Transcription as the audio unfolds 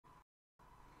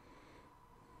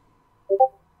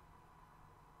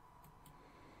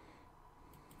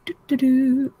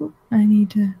Oop, I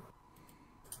need to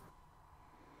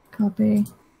copy.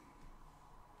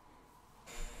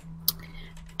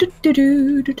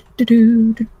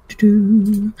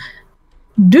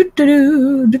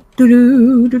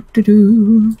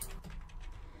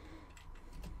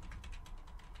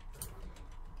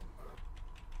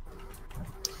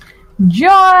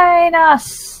 Join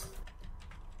us,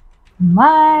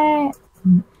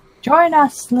 join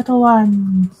us, little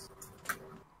ones.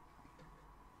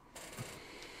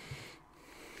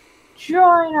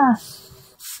 Join us.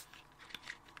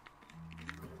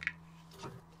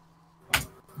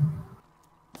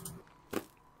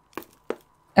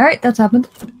 All right, that's happened.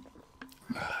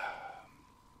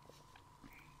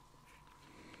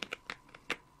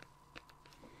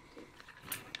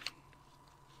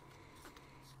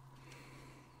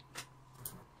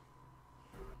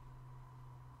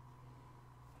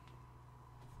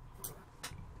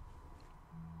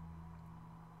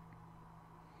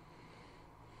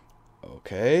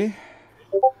 Okay.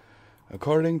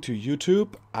 According to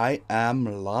YouTube, I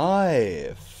am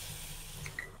live.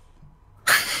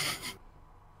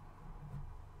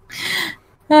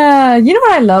 You know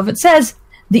what I love? It says,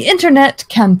 the internet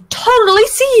can totally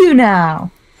see you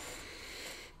now.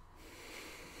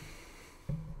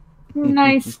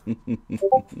 Nice.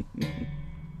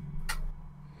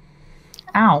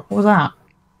 Ow, what was that?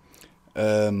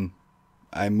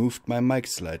 I moved my mic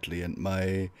slightly and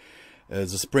my the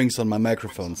springs on my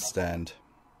microphone stand.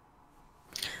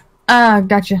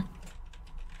 Gotcha.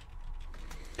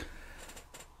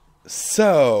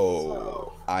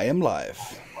 So, I am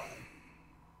live.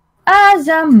 As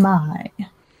am I.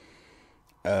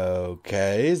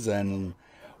 Okay, then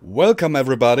welcome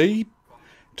everybody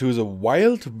to the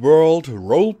Wild World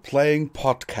Role-Playing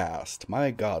Podcast.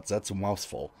 My god, that's a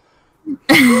mouthful.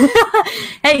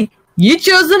 Hey, you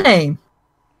chose the name.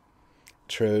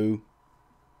 True.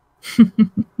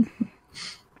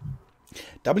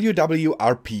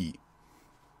 WWRP.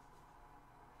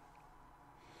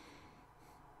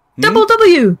 Double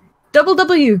W. Double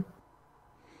W.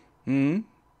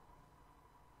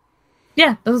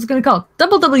 Yeah, that's what it's gonna call.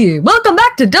 Double W. Welcome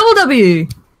back to Double W.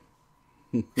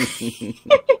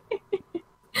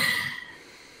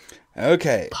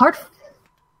 Okay. Part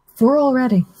 4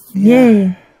 already.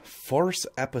 Yay. Fourth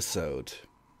episode.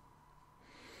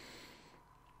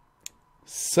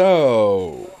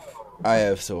 So, I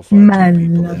have so far 2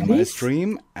 people in my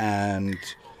stream, and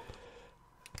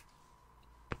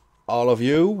all of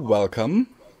you, welcome.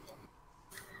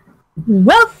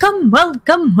 Welcome,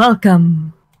 welcome,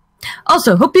 welcome.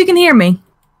 Also, hope you can hear me.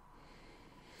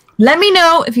 Let me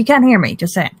know if you can't hear me,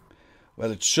 just saying.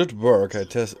 Well, it should work. I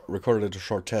recorded a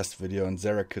short test video, and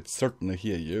Zara could certainly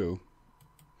hear you.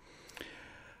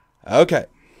 Okay.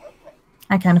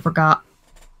 I kind of forgot.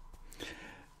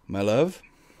 My love?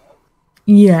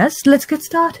 Yes, let's get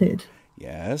started.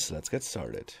 Yes, let's get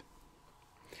started.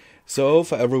 So,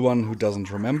 for everyone who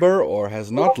doesn't remember or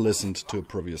has not listened to a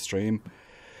previous stream,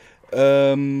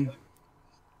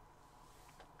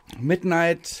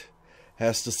 Midnight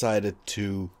has decided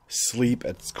to sleep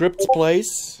at Script's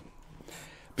place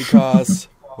because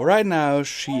right now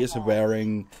she is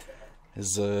wearing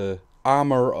the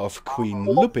armor of Queen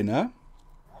Lupina.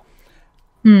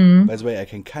 By the way, I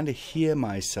can kind of hear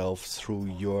myself through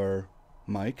your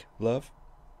mic, love.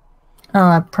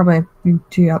 Oh, probably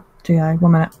too up. Too high.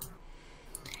 1 minute.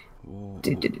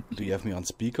 Do you have me on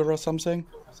speaker or something?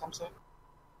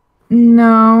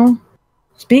 No.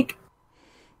 Speak.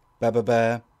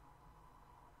 Ba-ba-ba.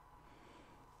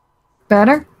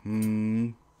 Better?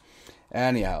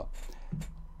 Anyhow.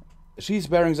 She's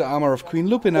wearing the armor of Queen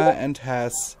Lupina and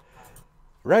has,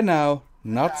 right now,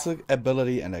 not the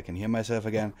ability, and I can hear myself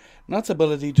again, not the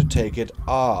ability to take it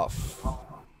off.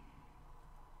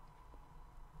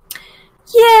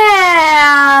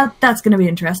 Yeah, that's gonna be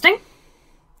interesting.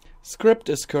 Script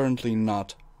is currently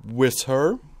not with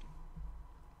her.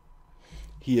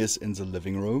 He is in the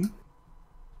living room.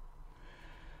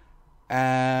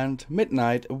 And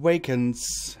Midnight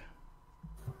awakens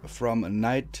from a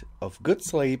night of good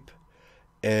sleep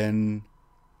in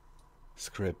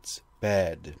Script's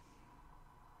bed.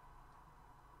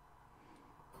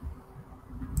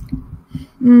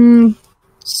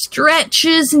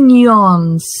 Stretches and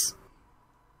yawns.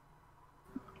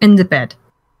 In the bed.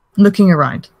 Looking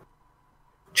around.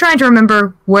 Trying to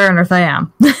remember where on earth I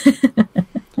am.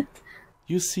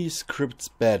 You see Script's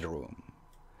bedroom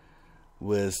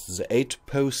with the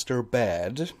 8-poster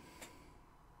bed,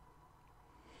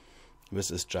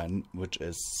 which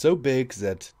is so big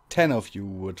that 10 of you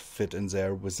would fit in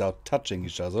there without touching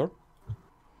each other.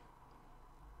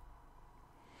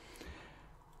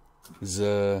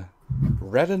 The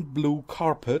red and blue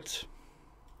carpet.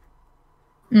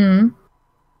 Mm.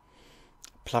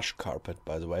 Plush carpet,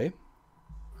 by the way.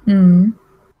 Mm.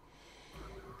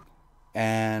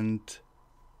 And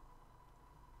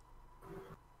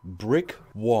brick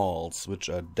walls, which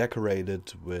are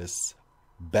decorated with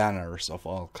banners of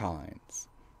all kinds.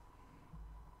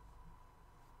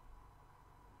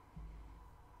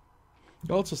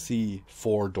 You also see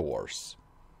 4 doors.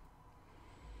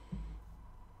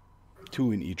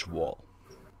 2 in each wall.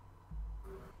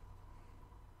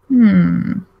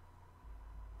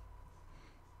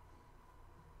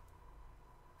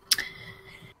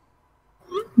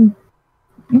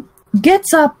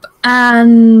 Gets up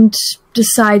and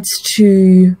decides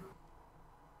to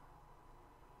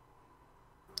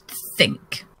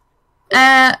think.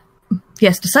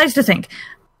 Yes, decides to think.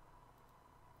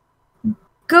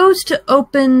 Goes to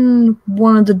open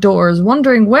one of the doors,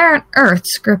 wondering where on earth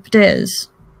Script is.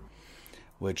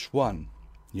 Which one?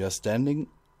 You're standing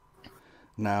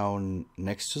now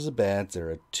next to the bed. There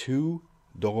are 2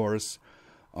 doors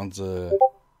on the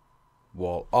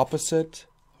wall opposite,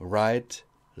 right,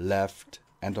 left,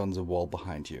 and on the wall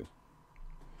behind you.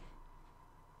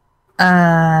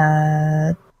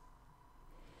 The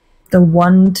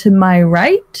one to my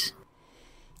right?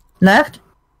 Left?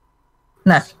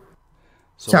 Left.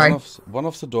 So Sorry. One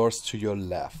of the doors to your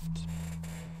left.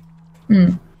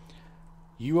 Mm.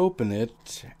 You open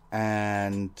it,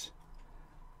 and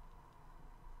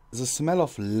the smell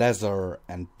of leather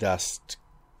and dust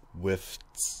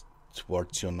wafts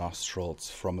towards your nostrils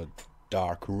from a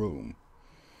dark room.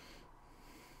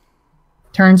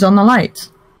 Turns on the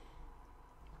lights.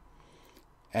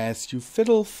 As you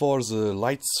fiddle for the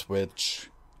light switch,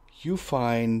 you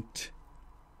find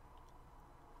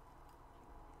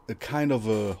a kind of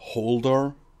a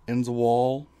holder in the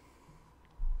wall.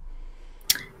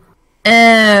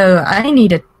 Oh, I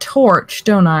need a torch,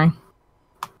 don't I?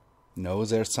 No,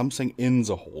 there's something in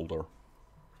the holder.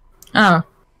 Oh.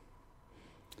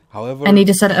 However, I need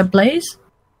to set it ablaze?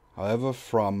 However,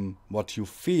 from what you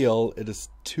feel, it is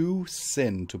too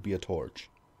thin to be a torch.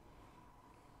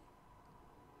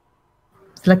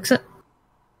 Flicks it.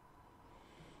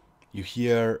 You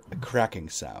hear a cracking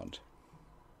sound.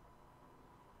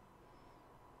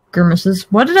 Grimaces.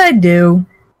 What did I do?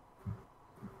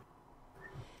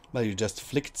 Well, you just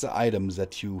flicked the items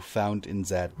that you found in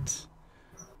that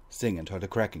thing and heard a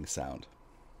cracking sound.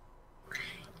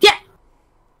 Yeah!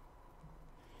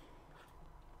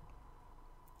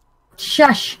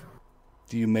 Shush.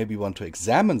 Do you maybe want to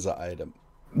examine the item?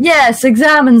 Yes,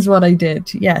 examines what I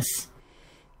did. Yes.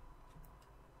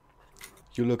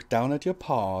 You look down at your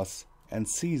paws and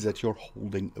see that you're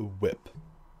holding a whip.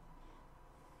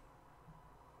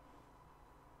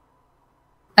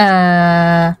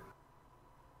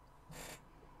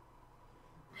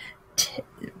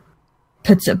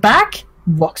 Puts it back,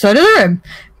 walks out of the room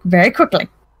very quickly.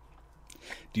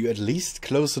 Do you at least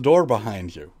close the door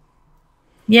behind you?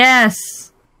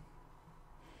 Yes.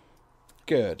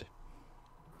 Good.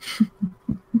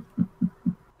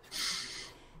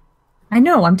 I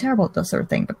know, I'm terrible at this sort of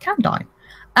thing, but calm down.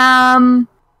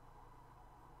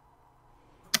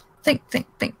 Think.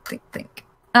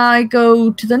 I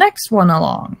go to the next one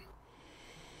along.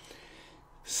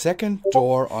 Second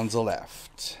door on the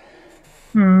left.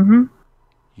 Mm-hmm.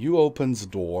 You open the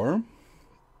door,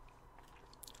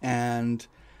 and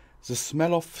the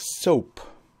smell of soap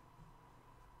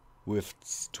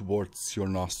wafts towards your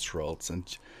nostrils,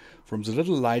 and from the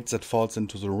little light that falls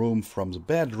into the room from the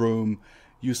bedroom,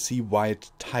 you see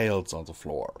white tiles on the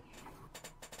floor.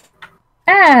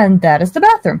 And that is the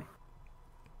bathroom.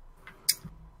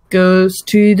 Goes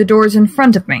to the doors in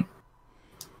front of me.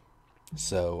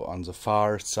 So, on the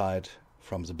far side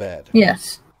from the bed.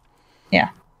 Yes. Yeah.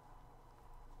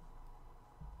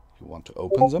 You want to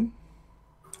open them?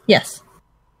 Yes.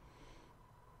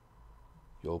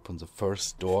 You open the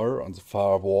first door on the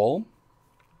far wall.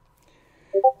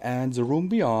 And the room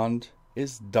beyond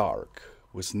is dark,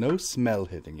 with no smell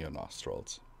hitting your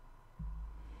nostrils.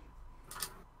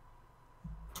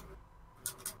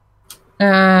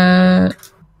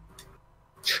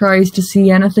 Tries to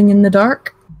see anything in the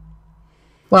dark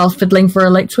while fiddling for a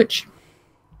light switch.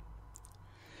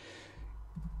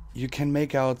 You can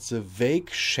make out the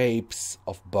vague shapes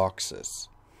of boxes.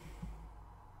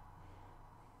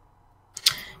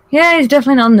 Yeah, he's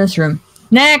definitely not in this room.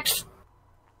 Next!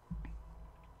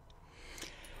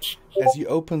 As you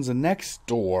open the next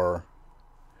door,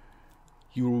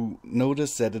 you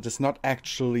notice that it is not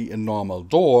actually a normal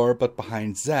door, but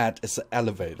behind that is an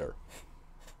elevator.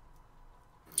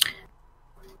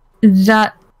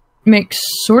 That makes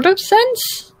sort of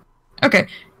sense. Okay.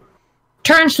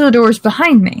 turns to the doors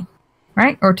behind me,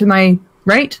 right? Or to my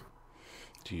right?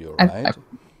 To your right.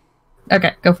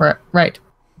 Okay, go for it. Right.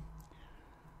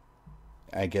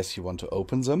 I guess you want to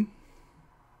open them.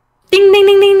 Ding, ding,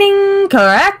 ding, ding, ding!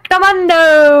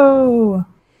 Correctamundo!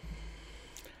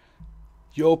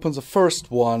 You open the first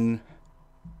one,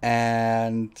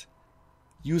 and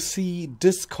you see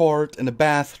Discord in a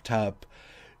bathtub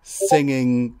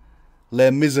singing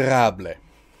Les Miserables.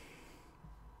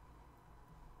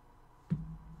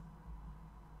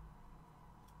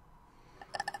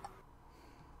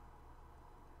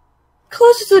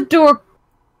 Closes the door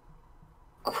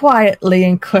quietly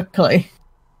and quickly.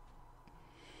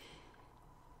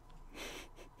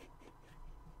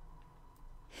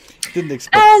 Didn't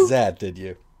expect that, did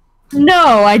you?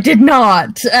 No, I did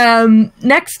not.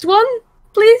 Next one,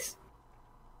 please?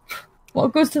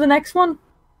 What goes to the next one?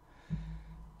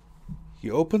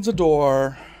 You open the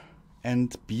door,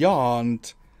 and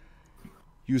beyond,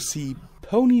 you see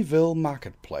Ponyville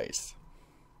Marketplace.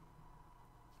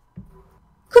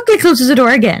 Quickly closes the door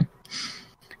again.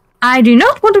 I do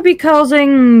not want to be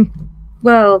causing,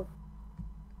 well,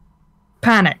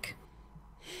 panic.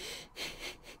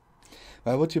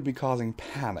 Why would you be causing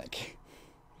panic?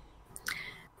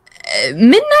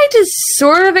 Midnight is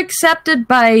sort of accepted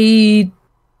by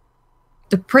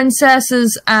the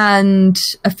princesses and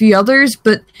a few others,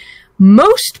 but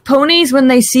most ponies, when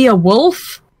they see a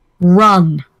wolf,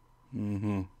 run.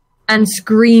 Mm-hmm. And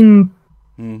scream.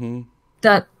 Mm-hmm.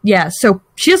 That, yeah, so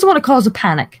she doesn't want to cause a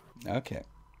panic. Okay.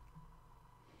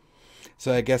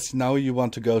 So I guess now you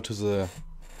want to go to the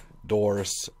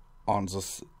doors on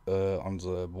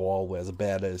the wall where the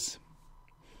bed is.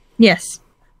 Yes.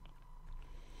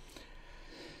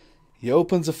 You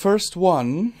open the first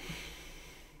one,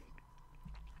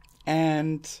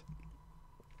 and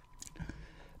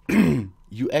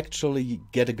you actually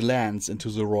get a glance into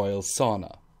the royal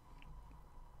sauna.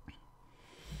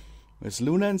 With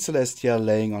Luna and Celestia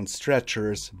laying on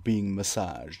stretchers being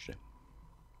massaged.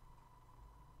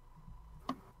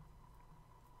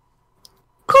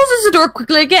 Closes the door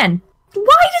quickly again.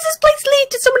 Why does this place lead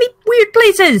to so many weird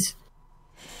places?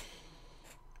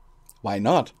 Why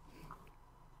not?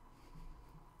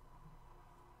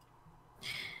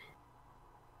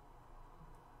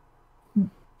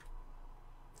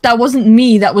 That wasn't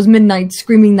me, that was Midnight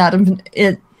screaming that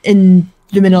in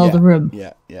the middle of the room.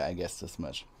 Yeah, I guess this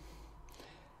much.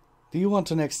 Do you want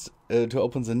to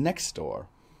open the next door?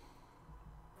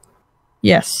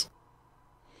 Yes.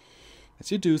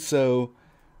 As you do so,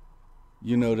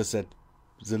 you notice that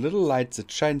the little light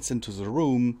that shines into the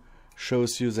room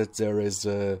shows you that there is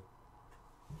a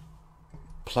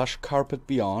plush carpet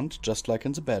beyond, just like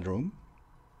in the bedroom.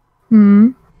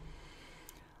 Hmm.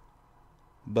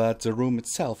 But the room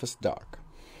itself is dark.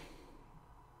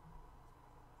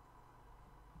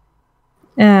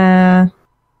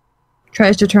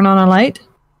 Tries to turn on a light.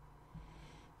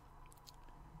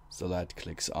 The light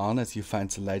clicks on as you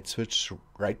find the light switch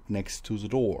right next to the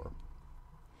door.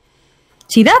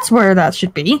 See, that's where that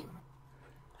should be.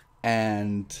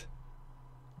 And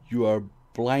you are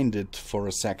blinded for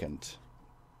a second.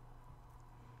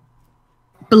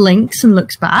 Blinks and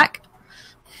looks back.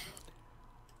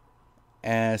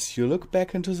 As you look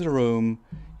back into the room,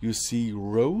 you see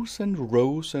rows and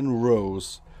rows and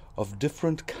rows of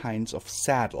different kinds of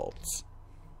saddles.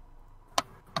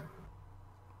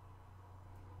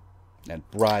 And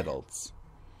bridles.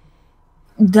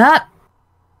 That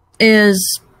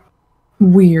is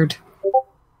weird.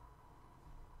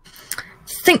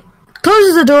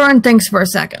 Closes the door and thinks for a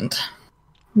second.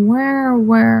 Where?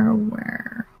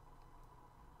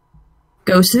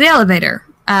 Goes to the elevator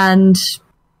and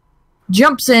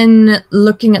jumps in,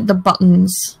 looking at the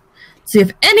buttons. See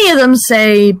if any of them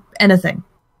say anything.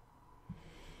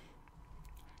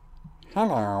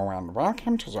 Hello and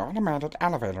welcome to the automated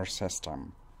elevator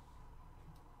system.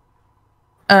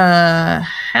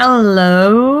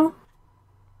 Hello?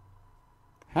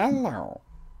 Hello.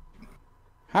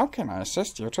 How can I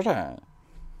assist you today?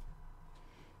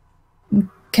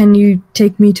 Can you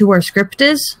take me to where script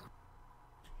is?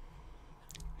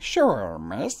 Sure,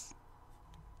 miss.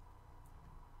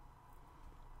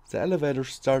 The elevator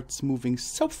starts moving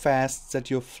so fast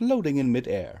that you're floating in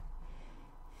midair.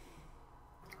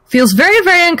 Feels very,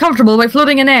 very uncomfortable by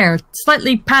floating in air,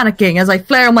 slightly panicking as I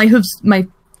flare my hooves, my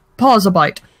paws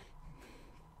about.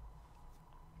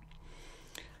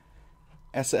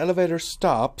 As the elevator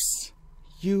stops,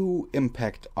 you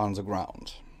impact on the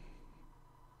ground.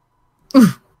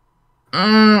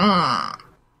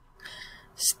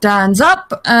 Stands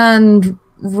up and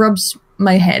rubs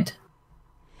my head.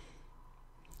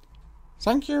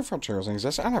 Thank you for choosing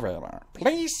this elevator.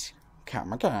 Please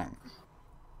Come again.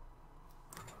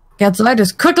 Gets out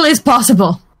as quickly as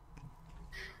possible.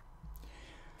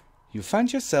 You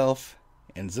find yourself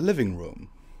in the living room.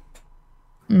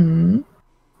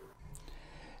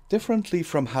 Differently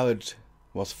from how it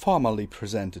was formerly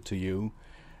presented to you,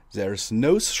 there's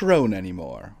no throne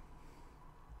anymore.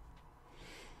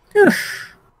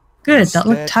 Oof. Good, that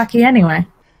looked tacky anyway.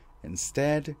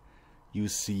 Instead, you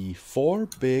see 4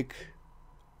 big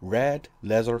red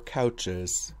leather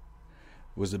couches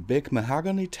with a big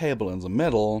mahogany table in the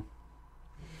middle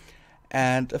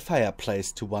and a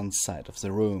fireplace to one side of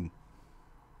the room.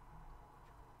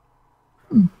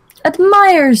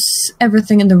 Admires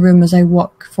everything in the room as I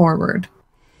walk forward.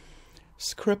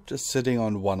 Script is sitting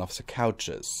on one of the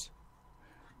couches,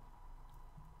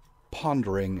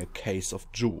 pondering a case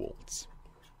of jewels.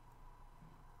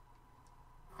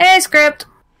 Hey, Script.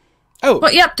 Oh!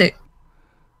 What you up to?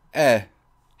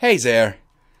 Hey there.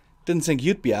 Didn't think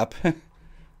you'd be up.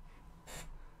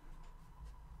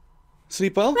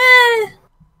 Sleep well?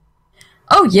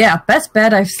 Oh yeah, best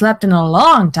bed I've slept in a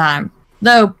long time.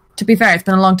 Though, to be fair, it's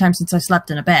been a long time since I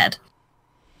slept in a bed.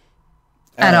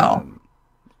 At all.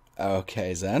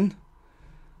 Okay, then.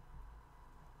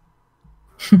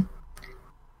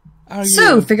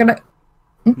 Figured out...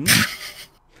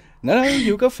 No,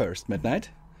 you go first, Midnight.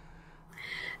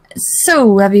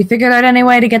 So, have you figured out any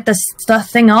way to get this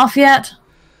thing off yet?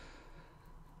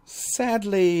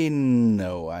 Sadly,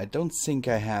 no. I don't think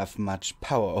I have much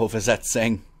power over that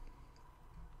thing.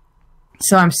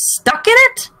 So I'm stuck in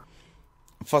it?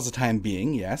 For the time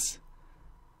being, yes.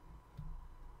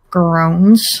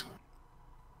 Groans.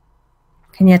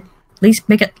 Can you at least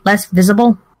make it less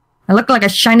visible? I look like a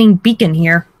shining beacon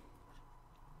here.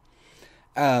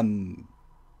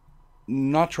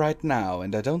 Not right now,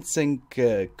 and I don't think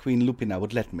Queen Lupina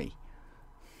would let me.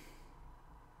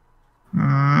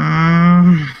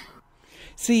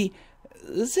 See,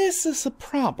 this is a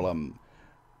problem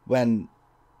when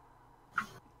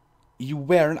you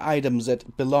wear an item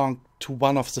that belonged to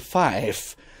one of the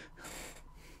 5.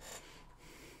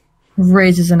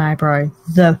 Raises an eyebrow.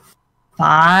 The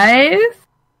 5?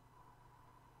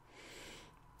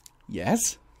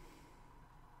 Yes?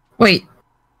 Wait.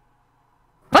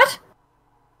 What?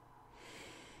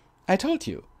 I told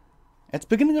you. At the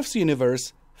beginning of the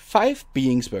universe, 5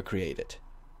 beings were created.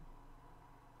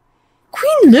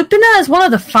 Queen Lupina is one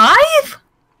of the 5?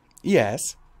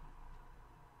 Yes.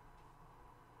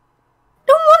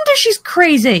 No wonder she's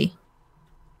crazy.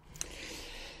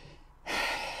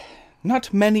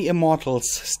 Not many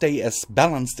immortals stay as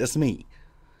balanced as me.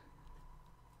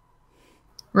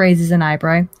 Raises an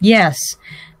eyebrow. Yes.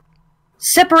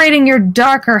 Separating your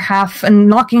darker half and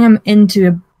locking him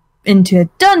into a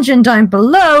dungeon down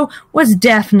below was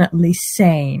definitely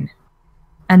sane.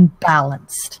 And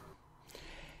balanced.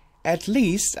 At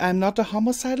least I'm not a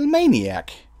homicidal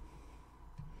maniac.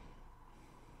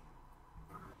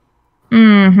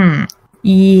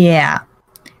 Yeah.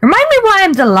 Remind me why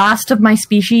I'm the last of my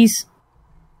species?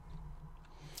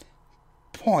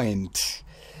 Point.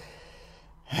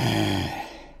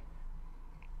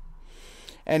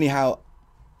 Anyhow,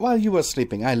 while you were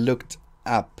sleeping, I looked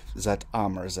up that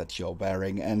armor that you're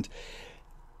wearing, and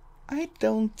I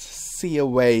don't see a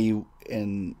way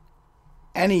in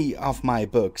any of my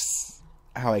books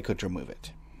how I could remove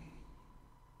it.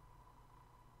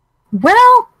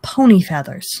 Well, pony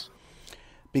feathers.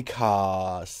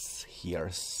 Because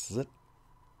here's the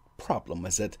problem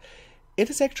with it. It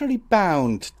is actually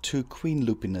bound to Queen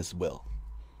Lupina's will.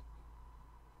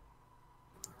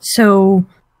 So,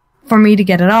 for me to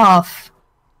get it off,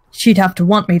 she'd have to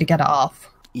want me to get it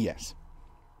off. Yes.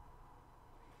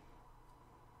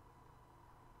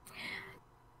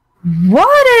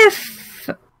 What if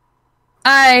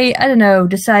I don't know,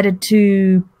 decided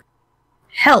to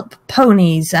help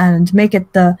ponies and make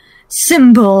it the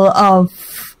symbol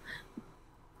of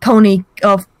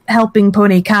helping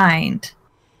pony kind?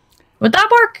 Would that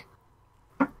work?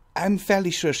 I'm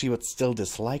fairly sure she would still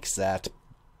dislike that,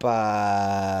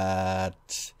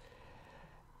 but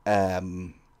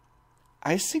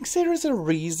I think there is a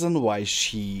reason why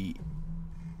she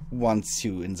wants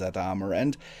you in that armor,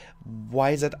 and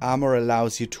why that armor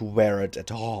allows you to wear it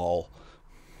at all.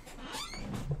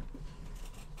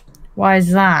 Why is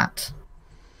that?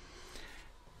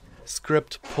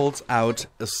 Script pulls out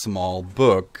a small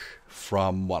book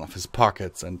from one of his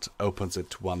pockets and opens it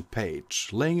to one page,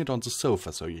 laying it on the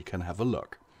sofa so you can have a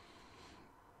look.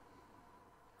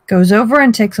 Goes over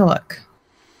and takes a look.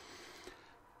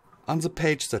 On the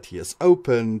page that he has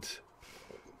opened,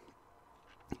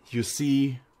 you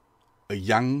see a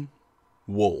young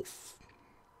wolf.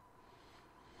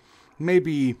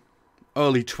 Maybe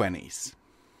early 20s.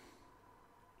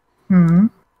 Hmm.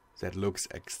 That looks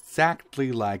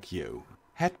exactly like you.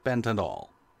 Headband and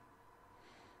all.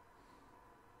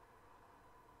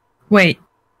 Wait.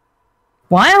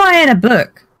 Why am I in a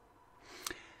book?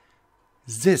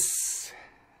 This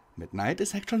Midnight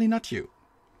is actually not you.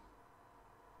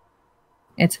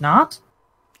 It's not?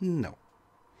 No.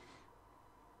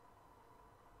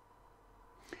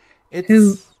 It's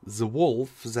Who? the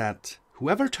wolf that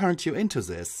whoever turned you into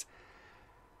this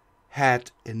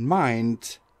had in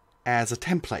mind as a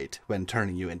template when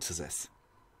turning you into this.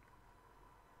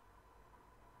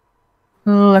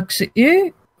 Looks at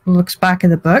you. Looks back at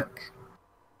the book.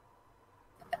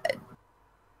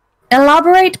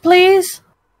 Elaborate, please.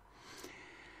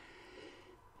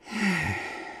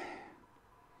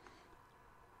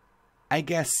 I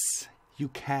guess you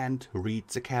can't read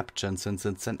the caption since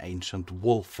it's an ancient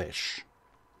wolfish.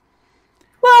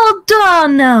 Well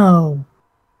done, no.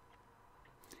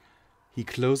 He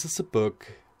closes the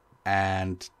book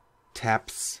and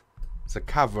taps the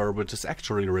cover, which is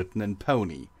actually written in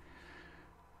Pony.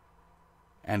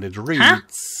 And it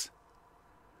reads...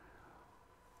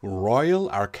 Royal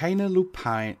Arcana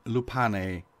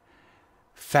Lupane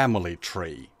Family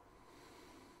Tree.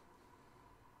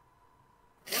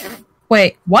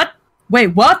 Wait, what? Wait,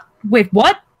 what? Wait,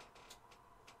 what?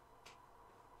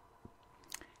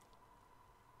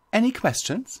 Any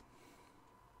questions?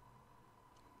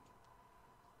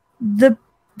 The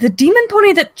demon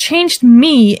pony that changed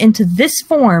me into this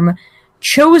form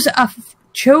chose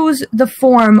the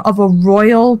form of a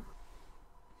royal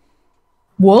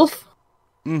wolf?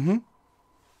 Mm-hmm.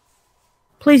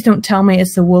 Please don't tell me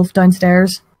it's the wolf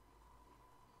downstairs.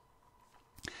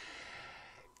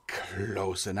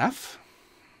 Close enough.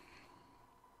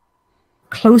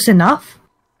 Close enough?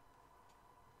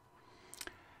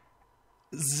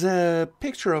 The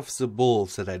picture of the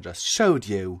wolves that I just showed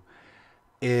you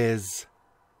is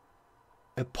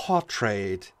a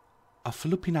portrait of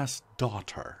Lupina's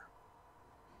daughter.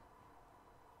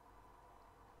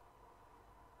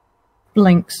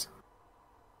 Blinks.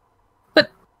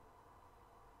 But...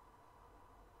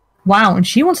 wow, and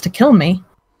she wants to kill me.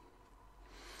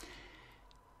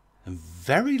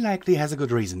 Very likely has a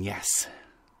good reason, yes.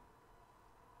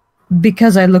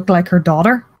 Because I look like her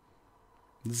daughter?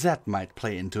 That might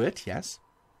play into it, yes.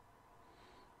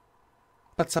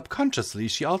 But subconsciously,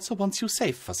 she also wants you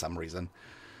safe for some reason.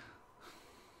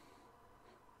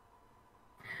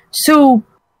 So,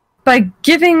 by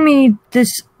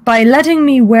letting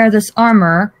me wear this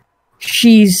armor,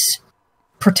 she's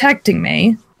protecting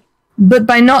me. But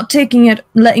by not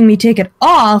letting me take it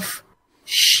off,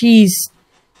 she's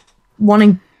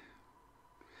wanting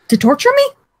to torture me?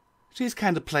 She's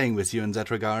kind of playing with you in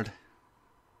that regard.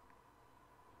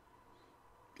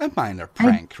 A minor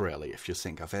prank, really, if you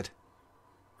think of it.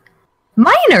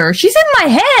 Minor? She's in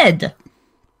my head!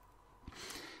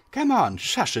 Come on,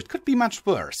 shush, it could be much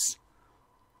worse.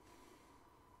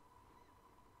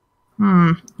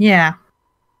 Yeah.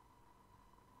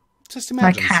 Just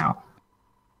imagine. Like how?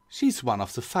 She's one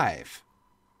of the 5.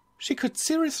 She could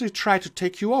seriously try to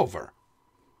take you over.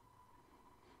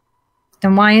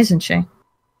 Then why isn't she?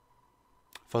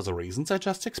 For the reasons I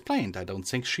just explained, I don't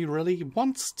think she really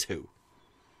wants to.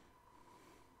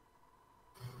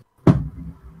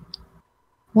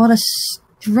 What a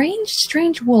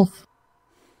strange wolf.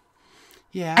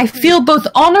 Yeah. I feel both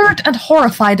honored and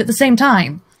horrified at the same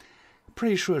time.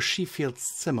 Pretty sure she feels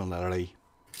similarly.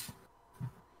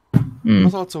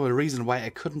 There's also a reason why I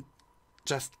couldn't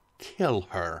just kill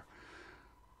her.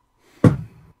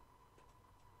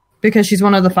 Because she's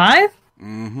one of the 5?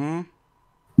 Mm-hmm.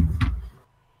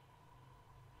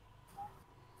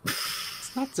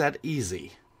 It's not that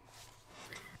easy.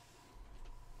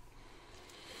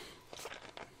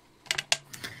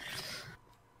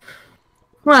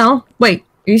 Well, wait.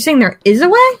 Are you saying there is a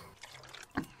way?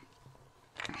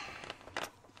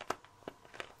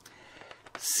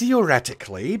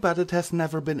 Theoretically, but it has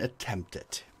never been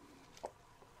attempted.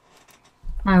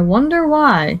 I wonder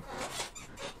why.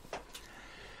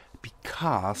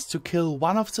 Because to kill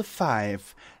one of the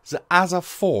 5, the other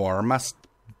 4 must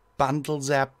bundle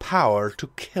their power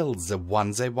to kill the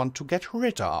one they want to get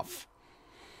rid of.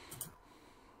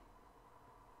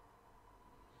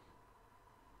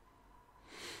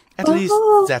 At least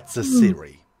that's the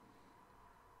theory.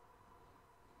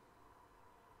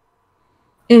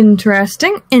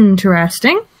 Interesting,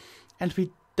 interesting. And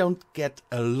we don't get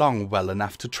along well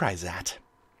enough to try that.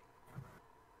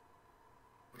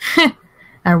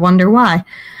 I wonder why.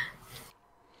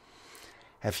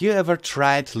 Have you ever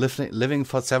tried living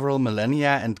for several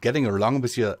millennia and getting along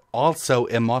with your also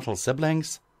immortal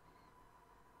siblings?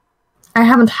 I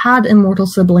haven't had immortal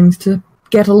siblings to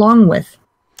get along with.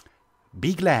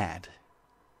 Be glad.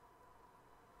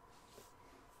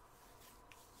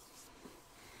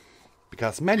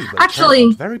 Because many will turn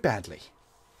out very badly.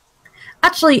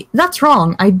 Actually, that's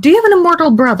wrong. I do have an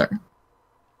immortal brother.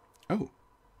 Oh.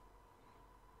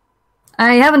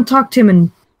 I haven't talked to him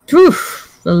in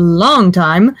a long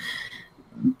time.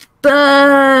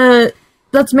 But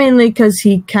that's mainly because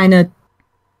he kind of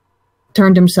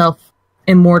turned himself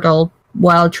immortal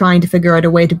while trying to figure out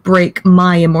a way to break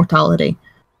my immortality.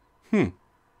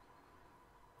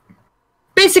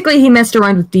 Basically, he messed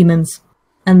around with demons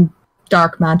and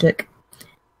dark magic.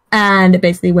 And it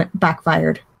basically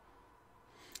backfired.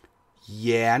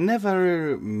 Yeah,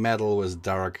 never meddle with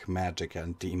dark magic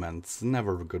and demons.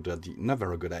 Never a good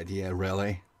idea,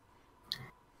 really.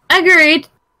 Agreed.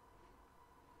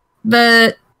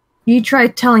 But you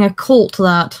tried telling a cult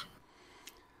that.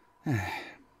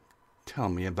 Tell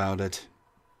me about it.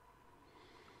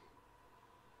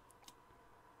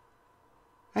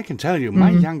 I can tell you, my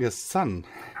youngest son,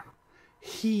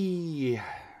 he...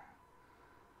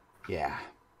 Yeah.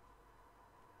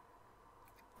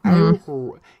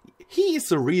 He is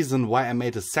the reason why I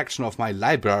made a section of my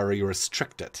library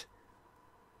restricted.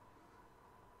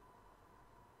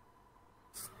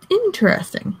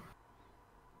 Interesting.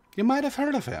 You might have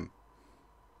heard of him.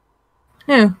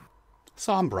 Who?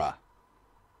 Sombra.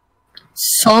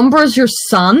 Sombra's your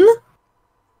son?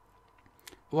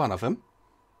 One of them.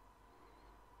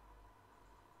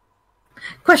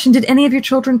 Question, did any of your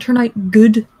children turn out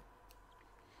good?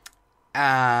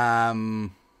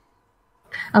 Actually,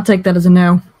 I'll take that as a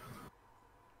no.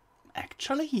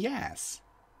 yes.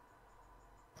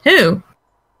 Who?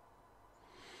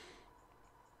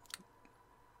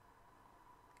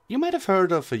 You might have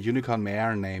heard of a unicorn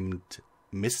mare named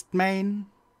Mistmane.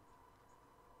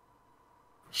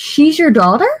 She's your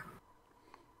daughter?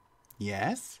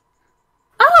 Yes.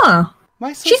 Ah,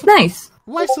 she's nice.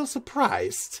 Why so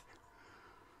surprised?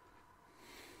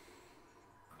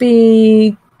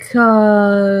 Because...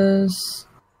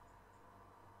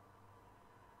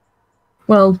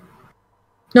 Well,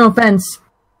 no offense,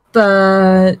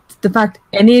 but the fact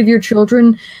any of your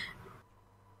children,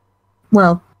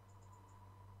 well,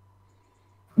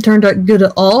 turned out good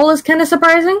at all is kind of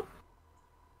surprising.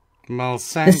 Well,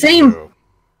 thank you.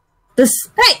 You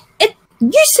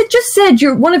just said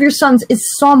one of your sons is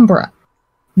Sombra.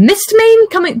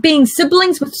 Mistmane being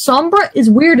siblings with Sombra is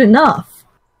weird enough.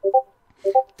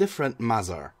 Different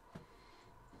mother.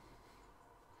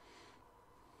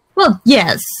 Well,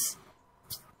 yes.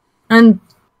 And,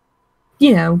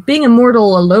 you know, being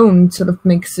immortal alone sort of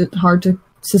makes it hard to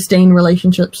sustain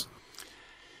relationships.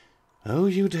 Oh,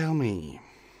 you tell me.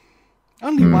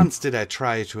 Only once did I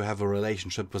try to have a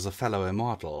relationship with a fellow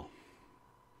immortal.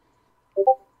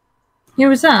 Who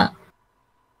was that?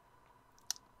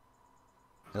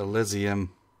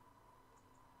 Elysium.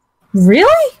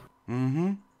 Really?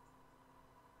 Mm-hmm.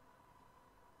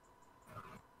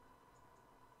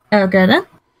 Okay, then.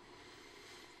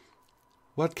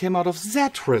 What came out of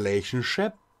that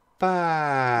relationship?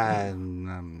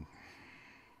 Would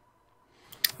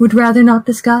rather not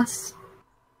discuss.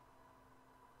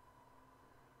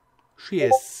 She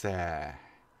is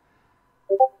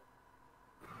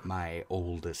my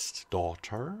oldest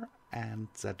daughter, and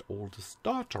that oldest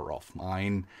daughter of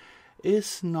mine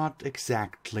is not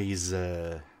exactly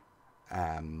the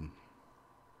how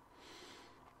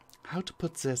to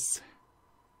put this,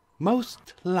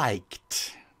 most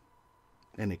liked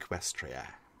in Equestria.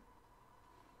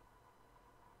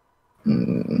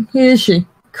 Who is she?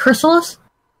 Chrysalis?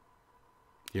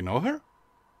 You know her?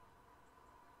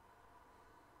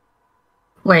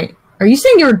 Wait, are you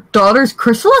saying your daughter's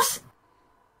Chrysalis?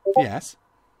 Yes.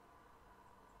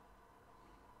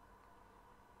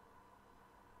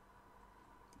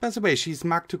 By the way, she's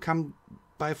marked to come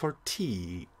by for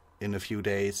tea in a few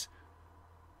days.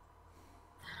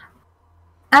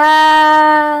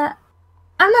 I'm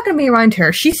not gonna be around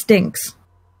her. She stinks.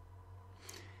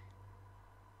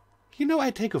 You know, I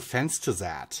take offense to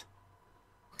that.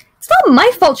 It's not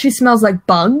my fault she smells like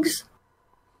bugs.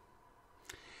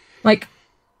 Like,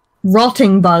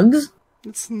 rotting bugs.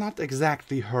 It's not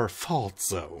exactly her fault,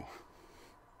 though.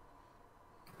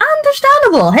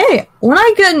 Understandable. Hey,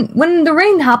 when the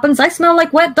rain happens, I smell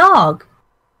like wet dog.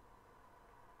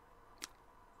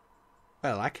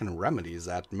 Well, I can remedy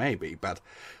that, maybe, but...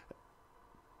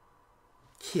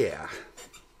 yeah.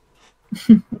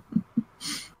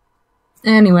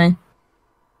 Anyway.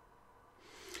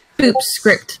 Boop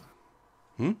script.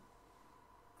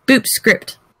 Boop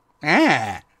script.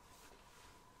 Ah!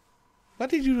 What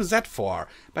did you do that for?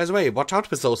 By the way, watch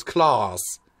out with those claws.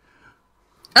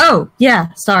 Oh, yeah,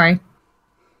 sorry.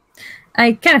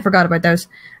 I kind of forgot about those.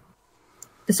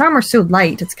 This armor's so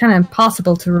light, it's kind of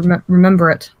impossible to remember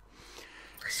it.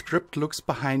 Script looks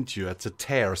behind you at the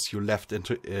tears you left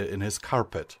in his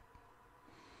carpet.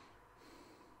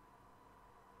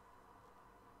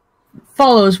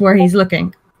 Follows where he's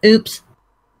looking. Oops.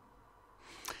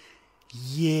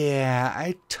 Yeah,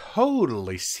 I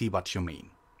totally see what you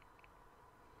mean.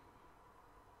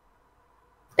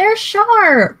 They're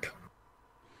sharp!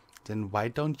 Then why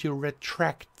don't you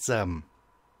retract them?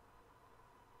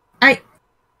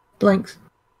 Blinks.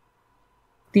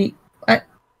 I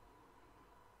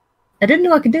didn't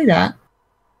know I could do that.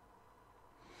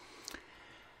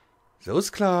 Those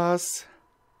claws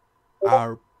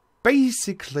are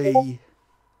basically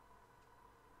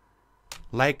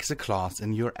like the claws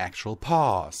in your actual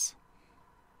paws.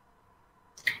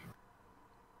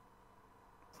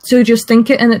 So just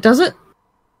think it and it does it?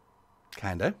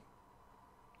 Kinda.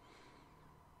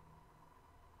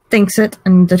 Thinks it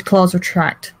and the claws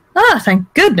retract. Ah,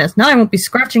 thank goodness. Now I won't be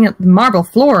scratching at the marble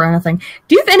floor or anything.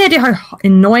 Do you have any idea how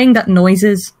annoying that noise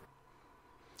is?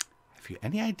 Have you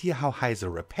any idea how high the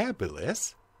repair bill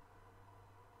is?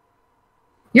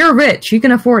 You're rich. You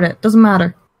can afford it. Doesn't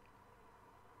matter.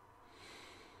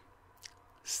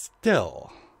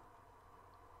 Still,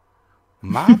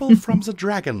 marble from the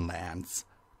Dragonlands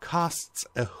costs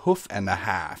a hoof and a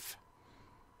half.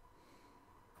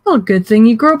 Well, good thing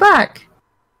you grow back.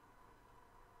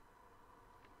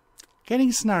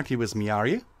 Getting snarky with me, are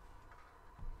you?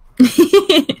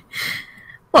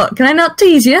 What, can I not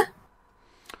tease you?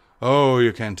 Oh,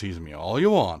 you can tease me all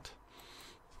you want.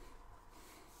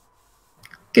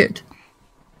 Good.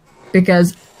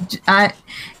 Because if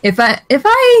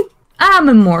I am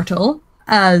immortal,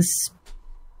 as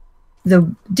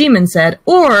the demon said,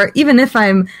 or even if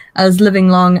I'm as living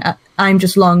long, I'm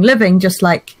just long living, just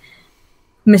like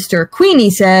Mr.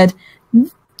 Queenie said,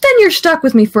 then you're stuck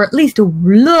with me for at least a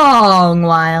long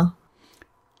while.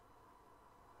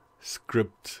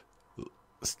 Script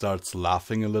starts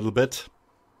laughing a little bit.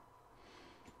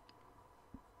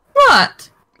 What?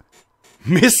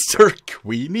 Mr.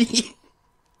 Queenie?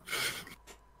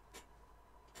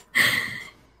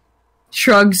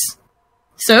 Shrugs.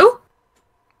 So?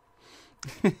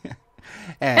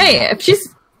 Hey, if she's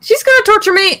gonna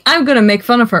torture me, I'm gonna make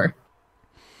fun of her.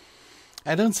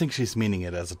 I don't think she's meaning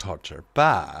it as a torture,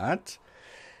 but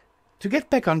to get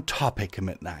back on topic,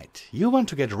 Midnight, you want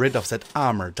to get rid of that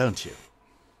armor, don't you?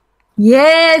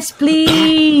 Yes,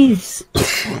 please.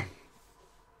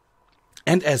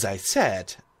 And as I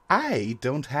said, I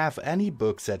don't have any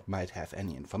books that might have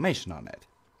any information on it.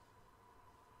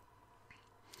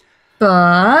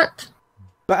 But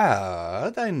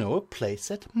I know a place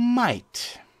that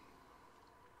might.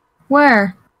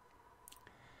 where?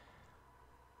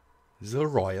 The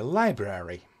Royal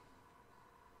Library.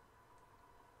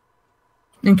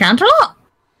 In Canterlot?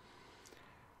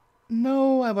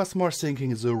 No, I was more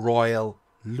thinking the Royal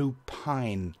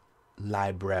Lupine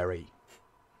Library.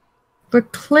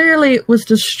 But clearly it was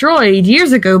destroyed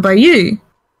years ago by you.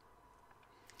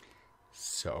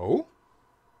 So?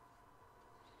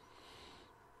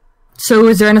 So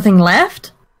is there anything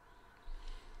left?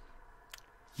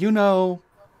 You know,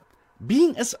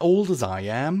 being as old as I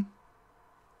am,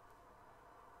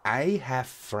 I have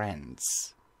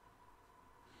friends.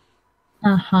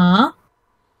 Uh-huh.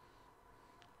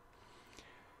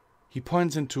 He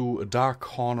points into a dark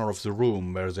corner of the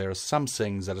room where there is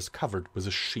something that is covered with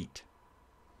a sheet.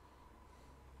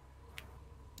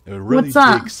 A really What's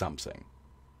that? big something.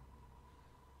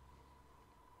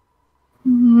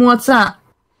 What's that?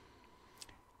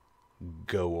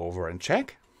 Go over and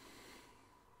check.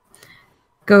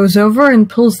 Goes over and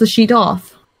pulls the sheet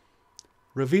off.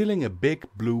 Revealing a big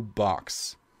blue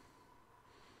box.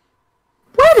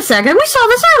 Wait a second, we saw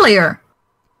this earlier!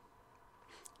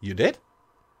 You did?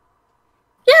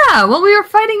 Yeah, while we were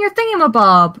fighting your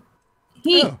thingamabob.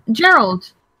 Oh.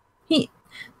 Gerald, a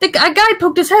guy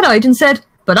poked his head out and said,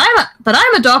 but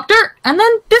I'm a doctor, and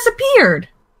then disappeared.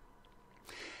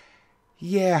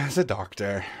 Yeah, the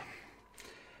doctor.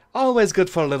 Always good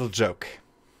for a little joke.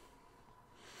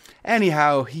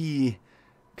 Anyhow, he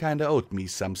kinda owed me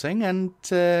something, and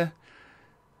for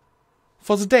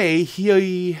the day,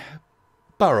 he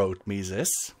borrowed me this.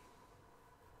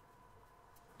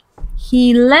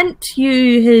 He lent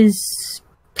you his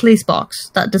police box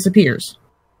that disappears.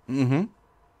 Mm-hmm.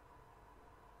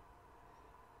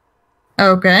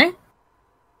 Okay.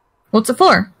 What's it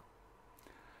for?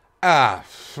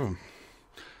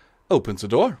 Opens the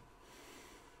door.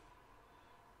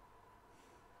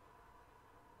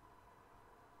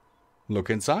 Look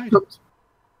inside.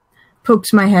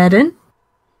 Pokes my head in.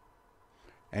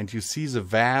 and you see the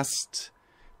vast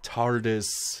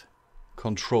TARDIS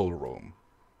control room.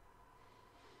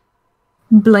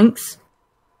 Blinks.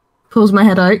 Pulls my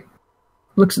head out.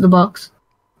 Looks at the box.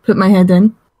 Put my head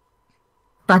in.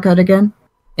 Back out again.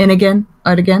 In again.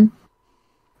 Out again.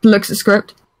 Looks at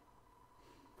script.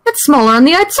 It's smaller on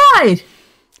the outside.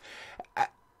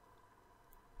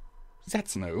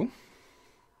 That's new.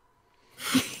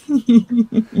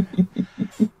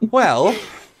 Well,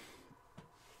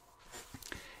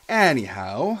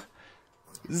 anyhow,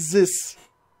 this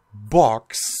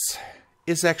box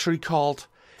is actually called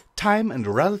Time and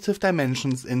Relative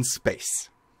Dimensions in Space.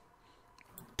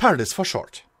 TARDIS for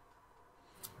short.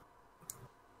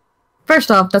 First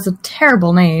off, that's a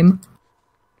terrible name.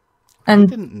 I And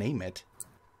didn't name it.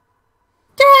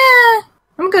 yeah,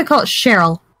 I'm gonna call it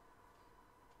Cheryl.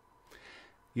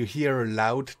 You hear a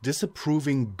loud,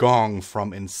 disapproving gong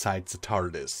from inside the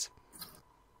TARDIS.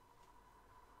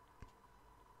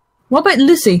 What about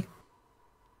Lucy?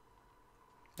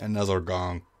 Another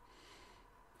gong.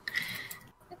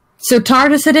 So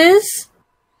TARDIS it is?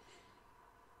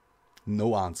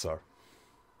 No answer.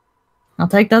 I'll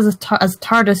take that as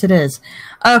TARDIS it is.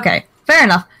 Okay, fair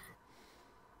enough.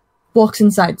 Walks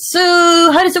inside.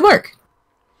 So, how does it work?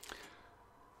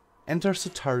 Enters the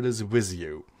TARDIS with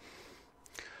you.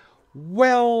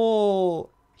 Well,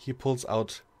 he pulls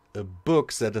out a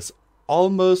book that is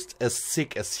almost as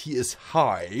thick as he is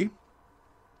high.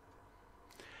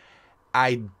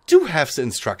 I do have the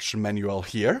instruction manual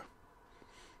here.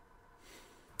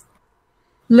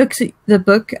 Looks at the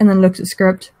book and then looks at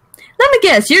script. Let me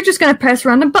guess, you're just going to press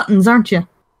random buttons, aren't you?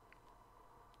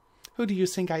 Who do you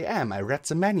think I am? I read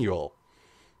the manual.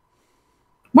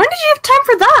 When did you have time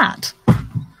for that?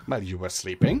 Well, you were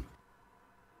sleeping.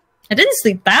 I didn't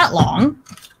sleep that long.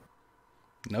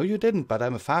 No, you didn't, but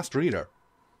I'm a fast reader.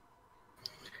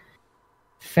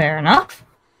 Fair enough.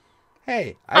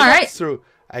 Hey, All I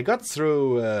right. got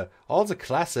through all the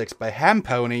classics by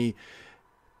Pony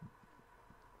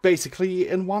basically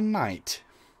in one night.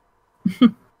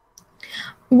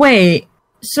 Wait,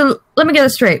 so let me get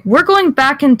this straight. We're going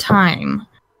back in time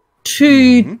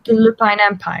to the Lupine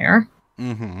Empire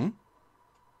Mm-hmm.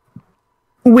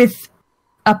 with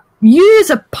you as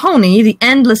a pony, the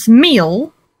endless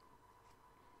meal,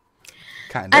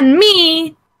 Kind of. and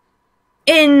me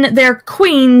in their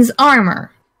queen's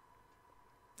armor.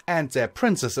 And their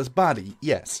princess's body,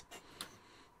 yes.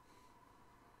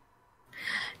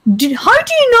 How do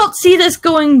you not see this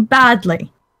going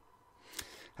badly?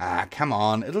 Ah, come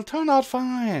on, it'll turn out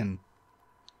fine.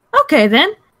 Okay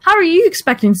then, how are you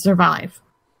expecting to survive?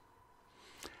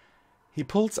 He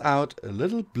pulls out a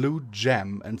little blue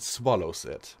gem and swallows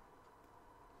it.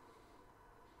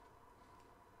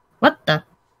 What the?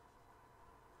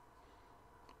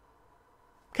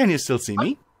 Can you still see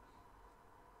me?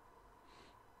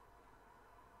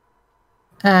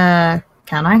 Can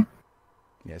I?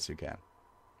 Yes, you can.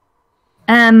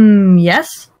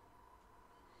 Yes?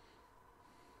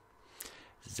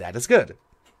 That is good,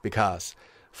 because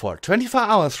for 24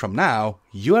 hours from now,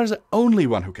 you are the only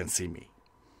one who can see me.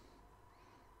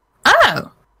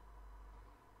 Oh!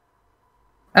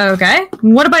 Okay,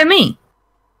 what about me?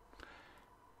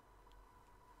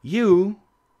 You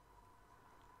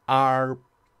are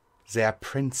their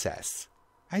princess.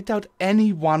 I doubt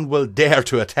anyone will dare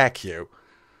to attack you.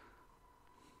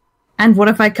 And what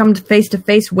if I come face to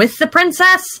face with the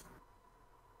princess?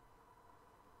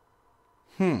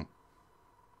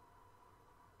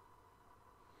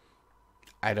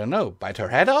 I don't know, bite her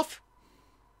head off?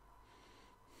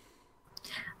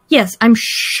 Yes, I'm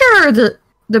sure that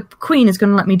the queen is going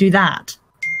to let me do that.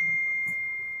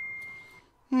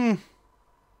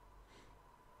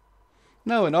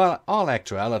 No, in all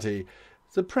actuality,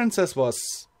 the princess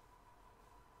was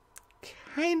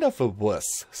kind of a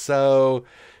wuss, so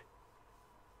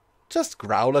just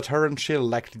growl at her and she'll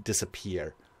likely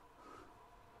disappear.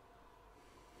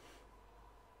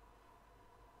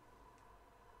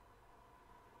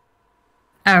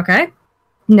 Okay,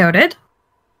 noted.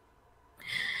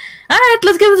 Alright,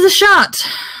 let's give this a shot.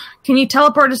 Can you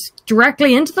teleport us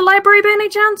directly into the library by any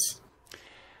chance?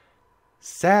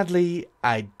 Sadly,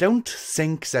 I don't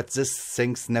think that this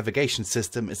thing's navigation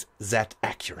system is that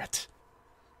accurate.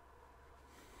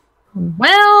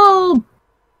 Well,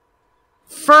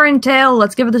 fur and tail,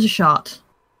 let's give this a shot.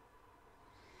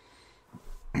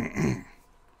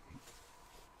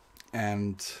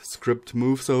 And Script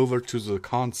moves over to the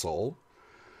console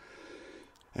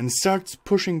and starts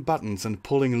pushing buttons and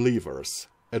pulling levers.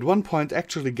 At one point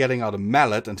actually getting out a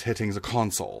mallet and hitting the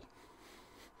console.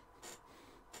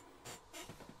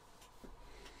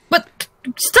 But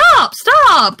Stop!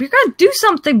 Stop! You're gonna do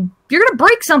something. You're gonna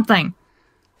break something.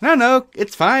 No,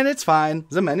 it's fine, it's fine.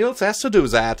 The manual says to do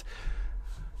that.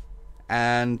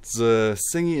 And the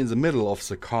thingy in the middle of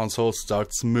the console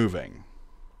starts moving.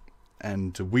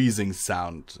 And a wheezing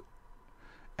sound.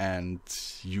 And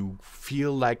you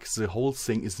feel like the whole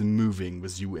thing is moving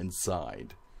with you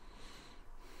inside.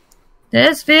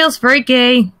 This feels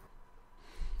freaky.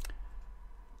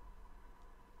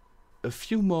 A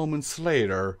few moments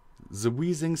later, the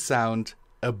wheezing sound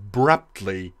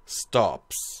abruptly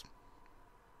stops.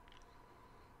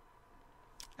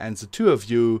 And the two of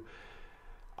you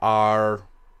are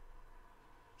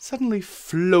suddenly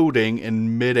floating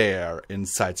in midair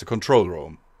inside the control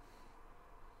room.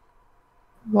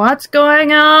 What's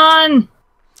going on?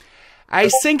 I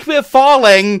think we're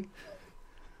falling!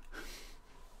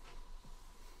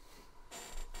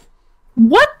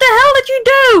 What the hell did you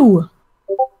do?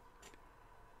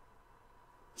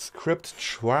 Script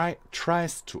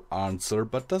tries to answer,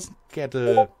 but doesn't get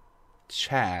a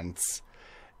chance,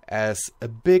 as a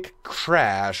big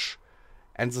crash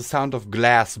and the sound of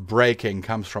glass breaking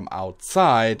comes from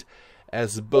outside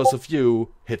as both of you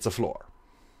hit the floor.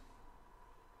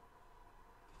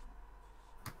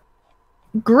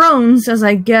 Groans as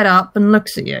I get up and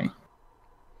looks at you.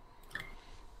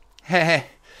 Heh.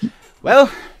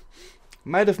 Well,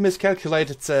 might have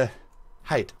miscalculated the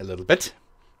height a little bit.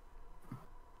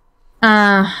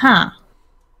 Uh-huh.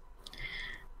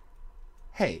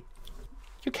 Hey,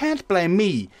 you can't blame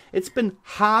me. It's been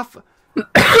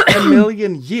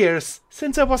 500,000 years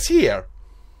since I was here.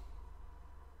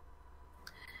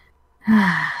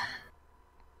 How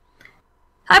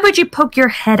about you poke your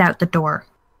head out the door?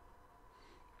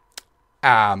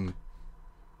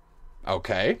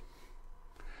 Okay.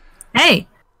 Hey,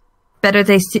 better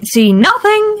they see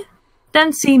nothing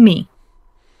than see me.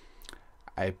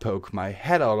 I poke my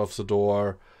head out of the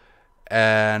door,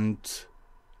 and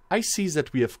I see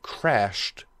that we have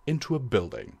crashed into a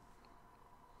building.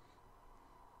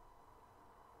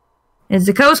 Is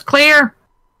the coast clear?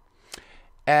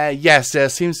 Yes, there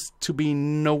seems to be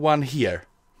no one here.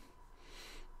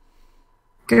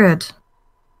 Good.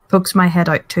 Pokes my head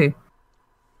out too.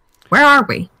 Where are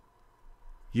we?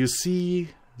 You see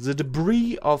the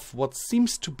debris of what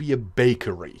seems to be a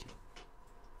bakery.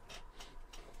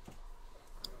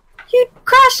 You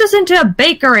crashed us into a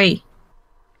bakery.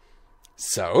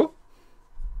 So?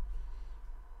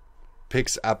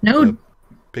 Picks up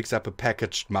a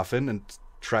packaged muffin and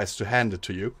tries to hand it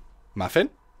to you. Muffin?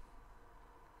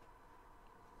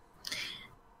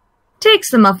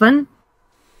 Takes the muffin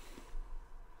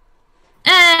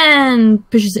and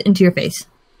pushes it into your face.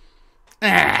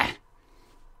 Ah.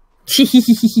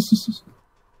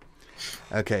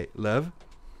 Okay, love.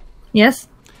 Yes?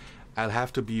 I'll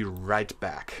have to be right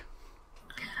back.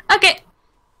 Okay.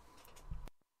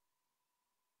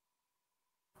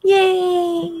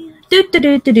 Yay!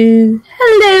 Do.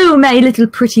 Hello, my little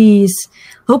pretties.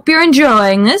 Hope you're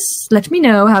enjoying this. Let me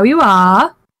know how you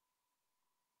are.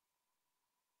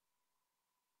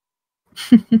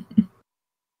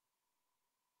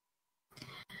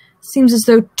 Seems as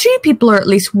though 2 people are at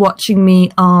least watching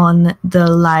me on the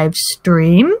live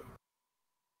stream.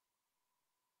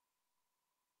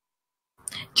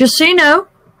 Just so you know,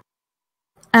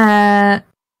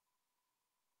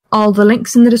 all the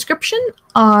links in the description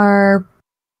are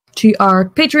to our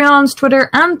Patreons, Twitter,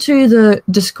 and to the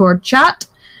Discord chat,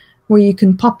 where you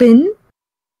can pop in.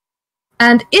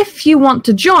 And if you want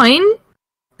to join,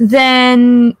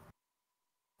 then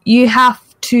you have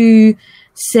to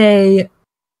say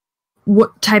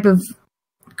what type of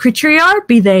creature you are,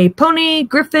 be they pony,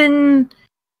 griffin,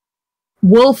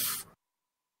 wolf,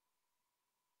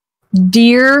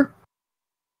 deer,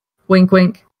 wink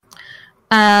wink,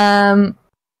 or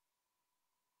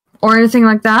anything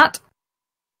like that,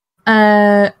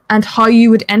 and how you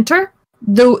would enter.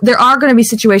 Though there are going to be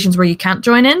situations where you can't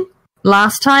join in.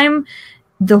 Last time,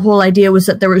 the whole idea was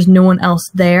that there was no one else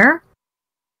there,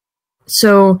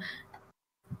 so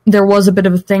there was a bit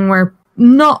of a thing where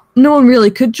no one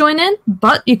really could join in,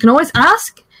 but you can always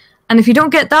ask, and if you don't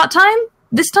get that time,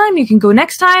 this time you can go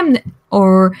next time,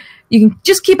 or you can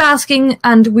just keep asking,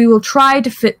 and we will try to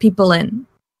fit people in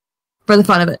for the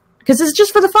fun of it, because it's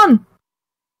just for the fun.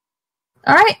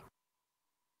 Alright?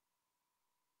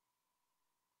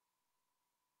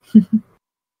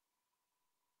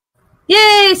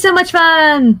 Yay, so much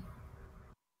fun!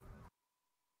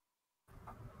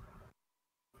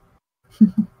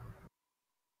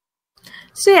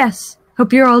 So yes,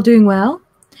 hope you're all doing well.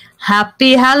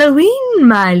 Happy Halloween,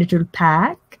 my little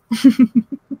pack.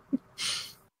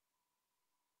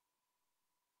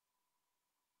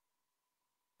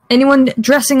 Anyone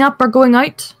dressing up or going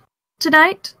out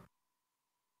tonight?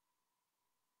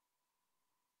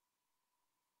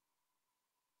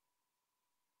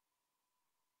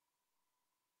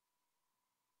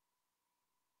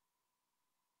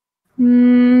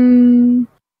 Damn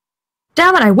it,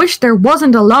 I wish there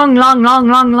wasn't a long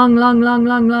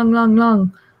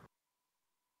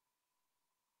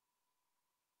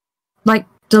like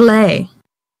delay.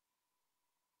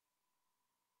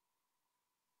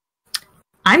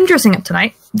 I'm dressing up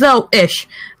tonight, though ish.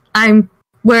 I'm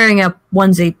wearing a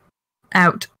onesie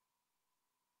out.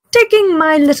 Taking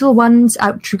my little ones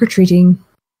out trick-or-treating.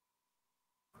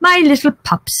 My little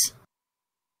pups.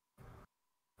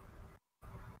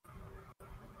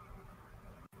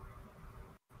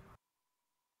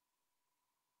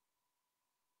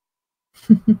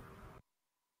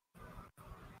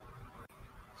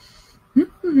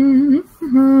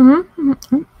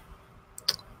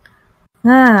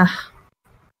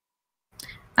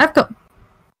 I've got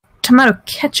tomato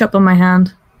ketchup on my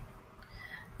hand.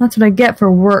 That's what I get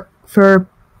for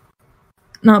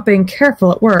not being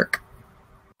careful at work.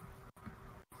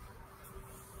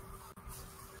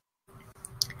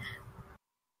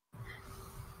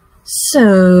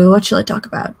 So, what shall I talk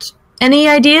about? Any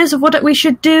ideas of what we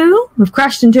should do? We've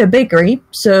crashed into a bakery,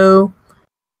 so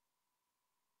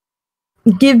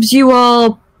it gives you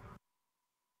all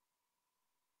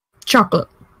chocolate.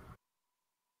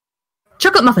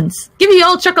 Chocolate muffins. Give you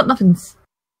all chocolate muffins.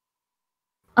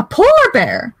 A polar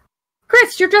bear?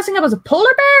 Chris, you're dressing up as a polar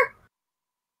bear?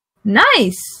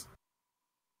 Nice.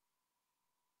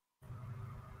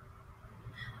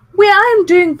 Well, I'm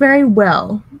doing very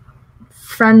well.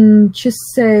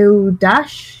 Franciso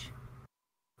Dash?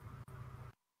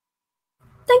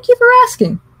 Thank you for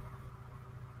asking.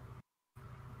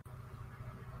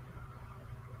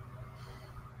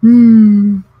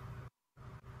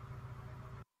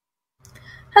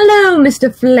 Hello,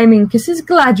 Mr. Flaming Kisses.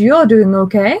 Glad you're doing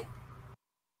okay.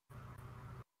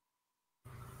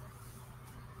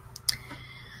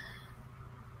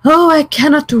 Oh, I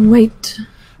cannot wait.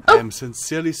 I'm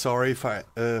sincerely sorry for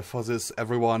this,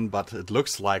 everyone, but it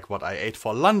looks like what I ate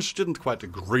for lunch didn't quite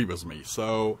agree with me,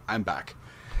 so I'm back.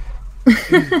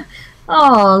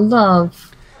 Oh,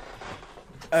 love.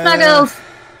 Snuggles.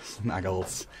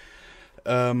 Snuggles.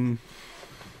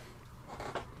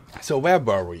 So where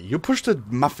were we? You pushed a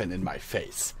muffin in my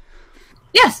face.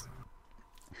 Yes.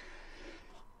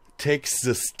 Takes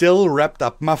the still wrapped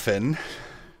up muffin,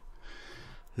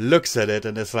 looks at it,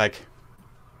 and is like,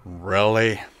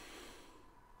 really?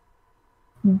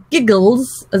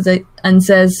 Giggles and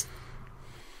says,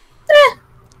 it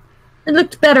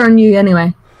looked better on you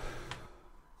anyway.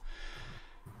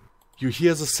 You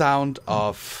hear the sound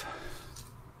of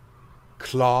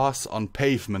claws on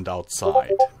pavement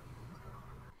outside.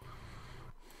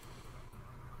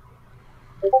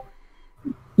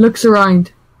 Looks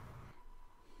around.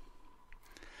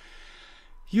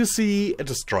 You see a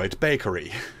destroyed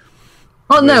bakery.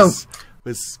 Oh no!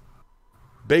 With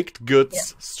baked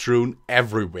goods strewn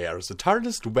everywhere. The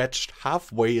TARDIS wedged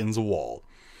halfway in the wall.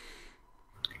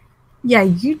 Yeah,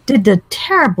 you did a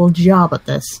terrible job at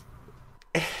this.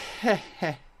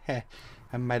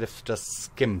 I might have just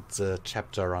skimmed the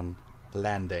chapter on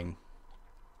landing.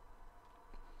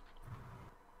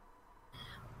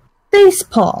 Face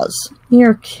pause.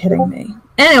 You're kidding me.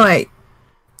 Anyway,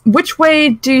 which way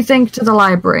do you think to the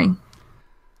library?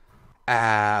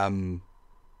 You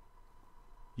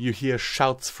hear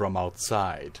shouts from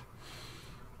outside.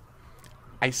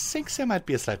 I think there might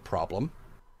be a slight problem.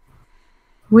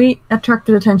 We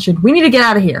attracted attention. We need to get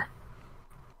out of here.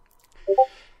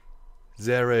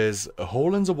 There is a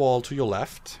hole in the wall to your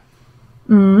left.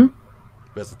 Where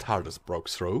the TARDIS broke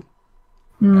through.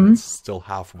 And it's still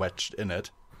half wedged in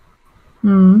it.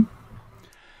 And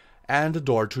a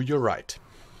door to your right.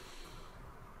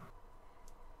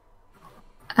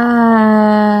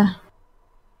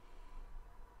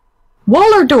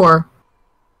 Wall or door?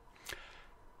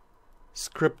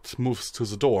 Script moves to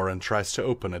the door and tries to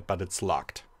open it, but it's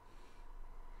locked.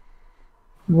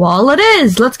 Wall it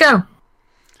is! Let's go!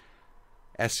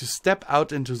 As you step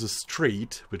out into the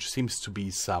street, which seems to be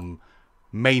some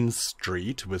main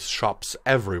street with shops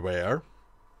everywhere,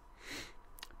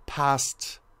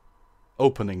 past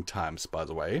opening times, by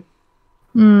the way,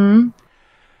 you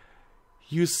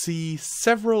see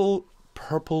several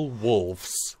purple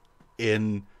wolves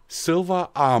in silver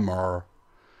armor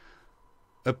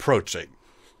approaching.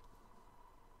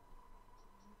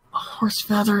 Horse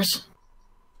feathers.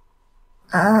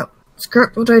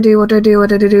 Script, what do I do? What do I do? What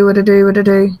do I do? What do I do? What do I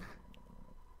do?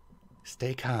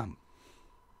 Stay calm.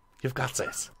 You've got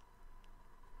this.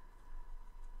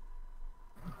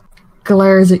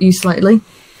 glares at you slightly,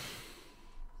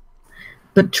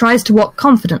 but tries to walk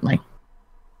confidently.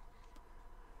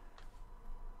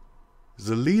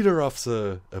 The leader of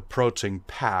the approaching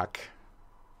pack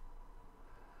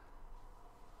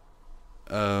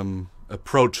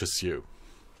approaches you.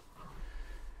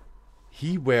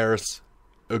 He wears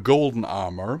a golden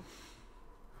armor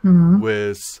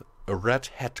with a red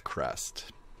head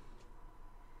crest.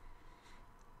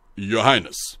 Your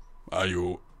Highness, are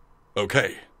you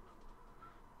okay?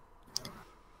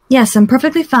 Yes, I'm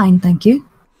perfectly fine, thank you.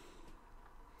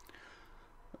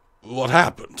 What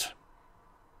happened?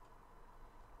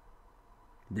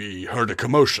 We heard a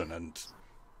commotion and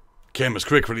came as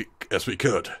quickly as we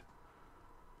could.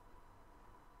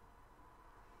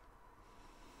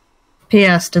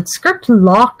 P.S. Did Script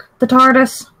lock the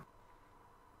TARDIS?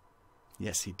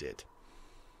 Yes, he did.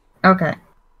 Okay.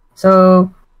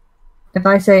 So, if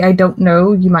I say I don't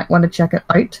know, you might want to check it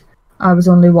out. I was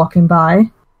only walking by.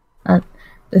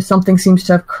 Something seems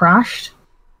to have crashed.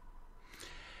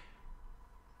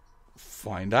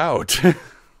 Find out. Damn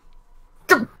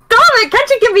it! Can't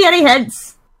you give me any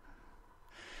hints?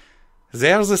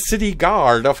 There's a city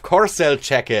guard. Of course they'll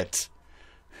check it.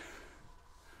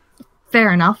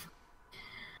 Fair enough.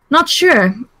 Not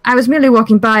sure. I was merely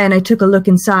walking by and I took a look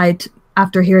inside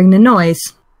after hearing the noise.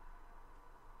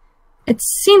 It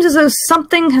seems as though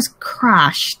something has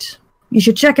crashed. You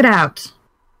should check it out.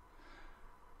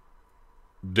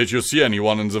 Did you see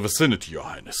anyone in the vicinity, Your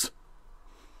Highness?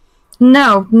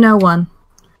 No, no one.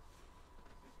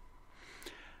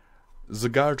 The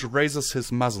guard raises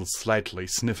his muzzle slightly,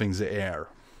 sniffing the air.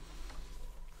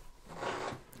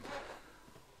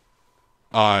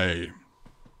 I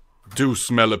do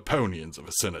smell a pony in the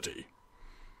vicinity.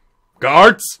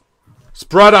 Guards,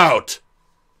 spread out!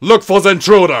 Look for the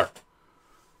intruder!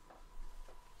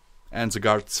 And the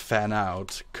guards fan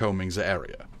out, combing the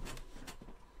area.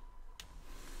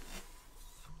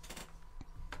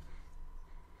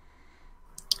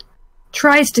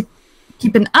 Tries to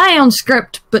keep an eye on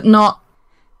Script, but not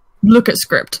look at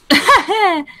Script.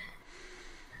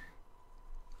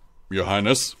 Your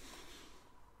Highness?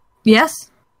 Yes?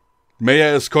 May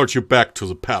I escort you back to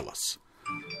the palace?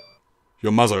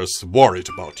 Your mother is worried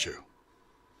about you.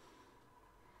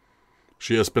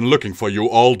 She has been looking for you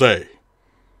all day.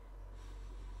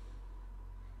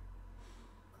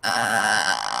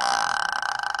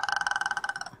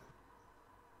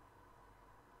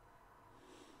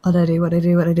 What I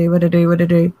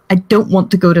do? I don't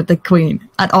want to go to the Queen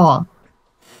at all.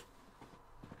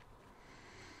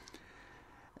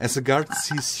 As the guard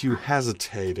sees you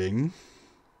hesitating,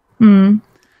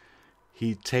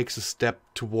 he takes a step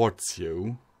towards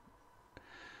you,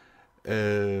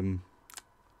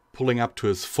 pulling up to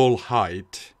his full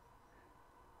height,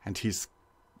 and he's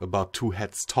about 2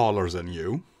 heads taller than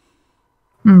you.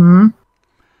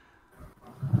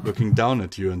 Looking down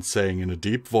at you and saying in a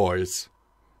deep voice,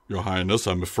 Your Highness,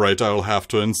 I'm afraid I'll have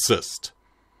to insist.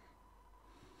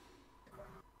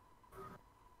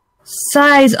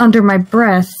 Sighs under my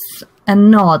breath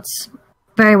and nods.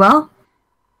 Very well.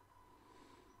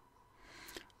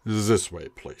 This way,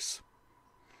 please.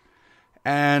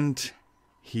 And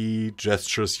he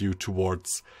gestures you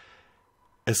towards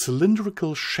a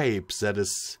cylindrical shape that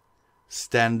is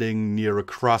standing near a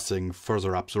crossing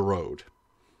further up the road.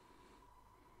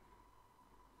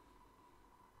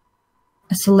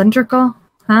 A cylindrical?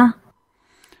 Huh?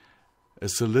 A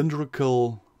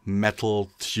cylindrical metal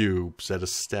tube that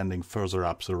is standing further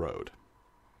up the road.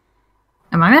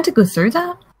 Am I meant to go through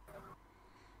that?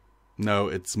 No,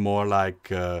 it's more like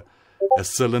a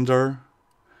cylinder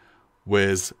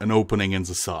with an opening in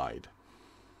the side.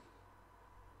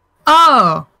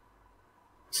 Oh!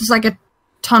 So it's like a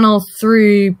tunnel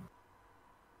through...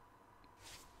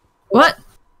 What?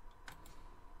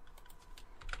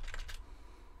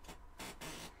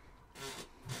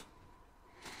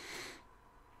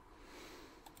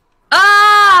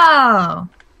 Oh!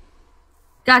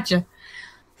 Gotcha.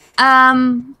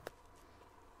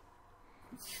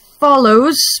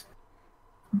 Follows,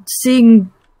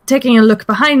 taking a look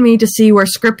behind me to see where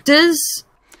Script is.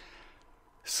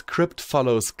 Script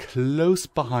follows close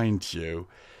behind you,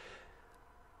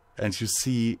 and you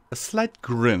see a slight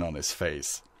grin on his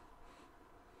face.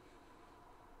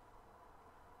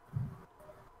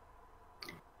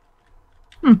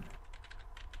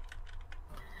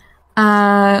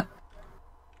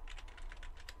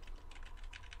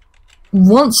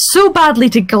 Wants so badly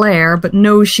to glare, but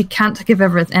knows she can't give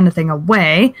anything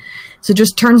away, so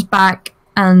just turns back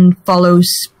and follows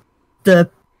the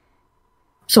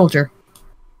soldier.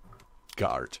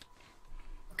 Guard.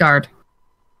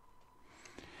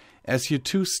 As you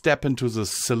two step into the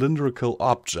cylindrical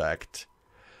object,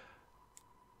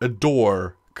 a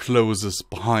door closes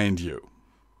behind you.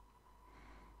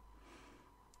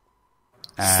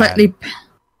 Slightly...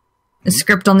 Is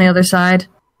Script on the other side?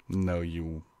 No,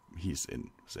 he's in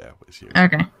there with you.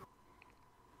 Okay.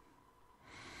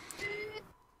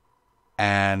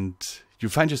 And you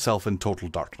find yourself in total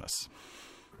darkness.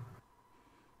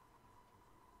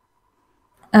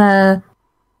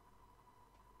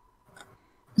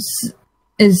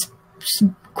 Is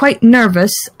quite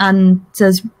nervous and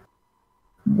says,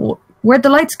 "Where'd the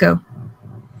lights go?"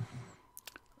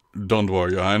 Don't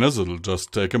worry, Your Highness, it'll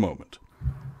just take a moment.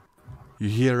 You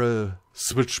hear a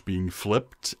switch being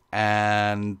flipped,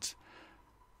 and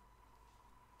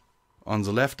on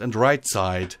the left and right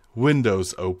side,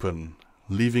 windows open,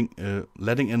 letting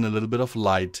in a little bit of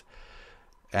light,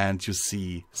 and you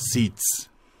see seats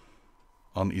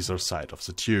on either side of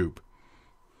the tube.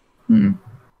 And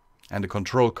a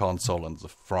control console in the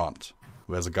front,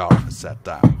 where the guard is sat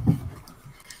down.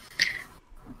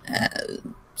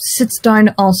 Sits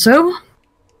down also.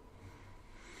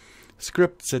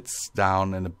 Script sits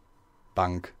down in a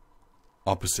bunk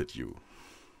opposite you.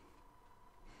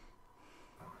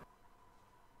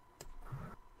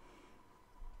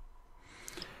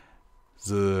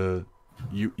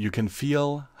 You can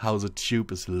feel how the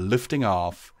tube is lifting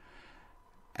off,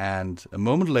 and a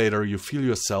moment later you feel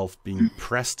yourself being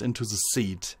pressed into the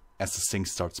seat as the thing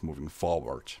starts moving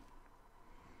forward.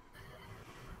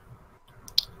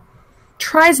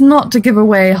 Tries not to give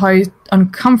away how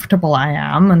uncomfortable I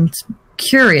am and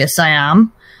curious I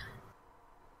am.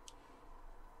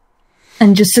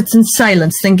 And just sits in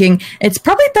silence, thinking, it's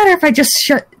probably better if I just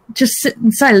sit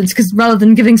in silence, because rather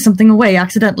than giving something away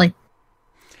accidentally.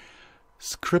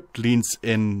 Script leans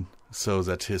in so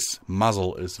that his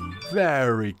muzzle is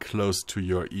very close to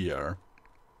your ear.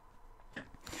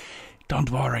 Don't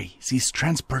worry, these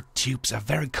transport tubes are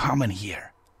very common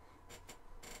here.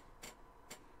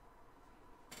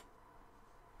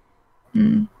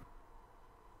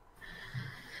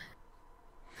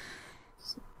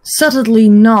 Subtly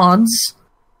nods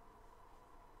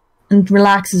and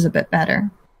relaxes a bit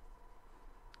better.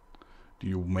 Do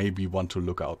you maybe want to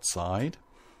look outside?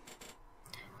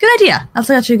 Good idea. That's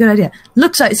actually a good idea.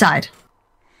 Looks outside.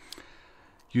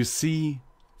 You see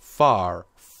far,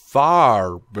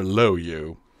 far below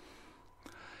you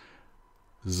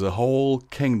the whole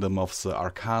kingdom of the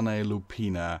Arcanae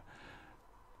Lupina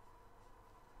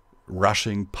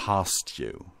rushing past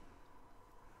you,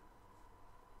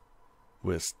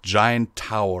 with giant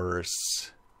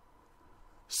towers,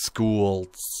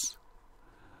 schools.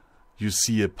 You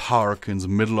see a park in the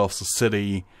middle of the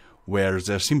city where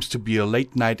there seems to be a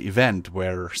late night event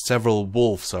where several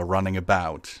wolves are running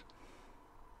about,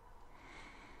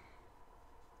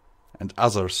 and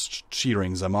others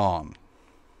cheering them on.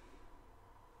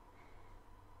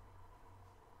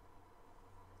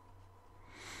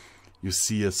 You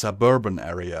see a suburban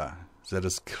area that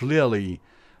is clearly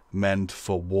meant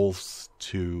for wolves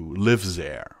to live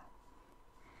there.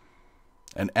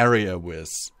 An area with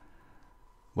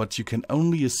what you can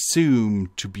only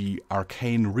assume to be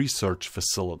arcane research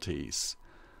facilities.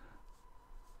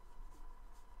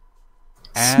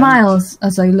 Smiles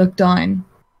as I look down,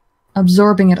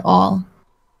 absorbing it all.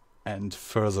 And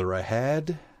further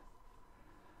ahead,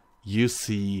 you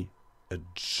see a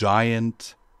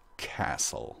giant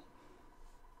castle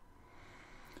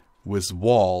with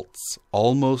walls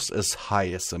almost as high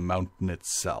as the mountain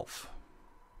itself.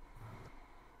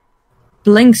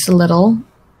 Blinks a little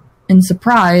in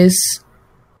surprise.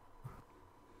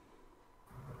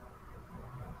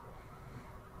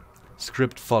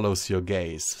 Script follows your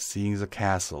gaze, seeing the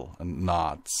castle, and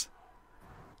nods.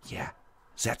 Yeah,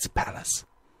 that's a palace.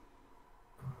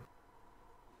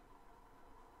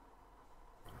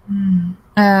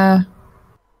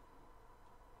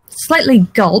 Slightly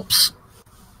gulps.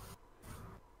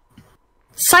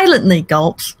 Silently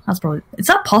gulps. That's probably... Is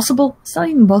that possible? Is that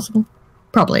even possible?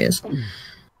 Probably is.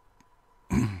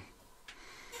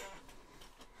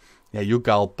 Yeah, you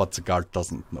gulp, but the guard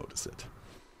doesn't notice it.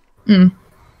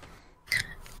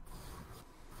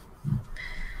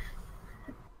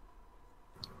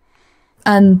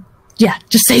 And yeah,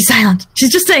 just stay silent.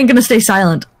 She's just saying gonna stay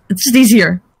silent. It's just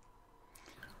easier.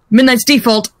 Midnight's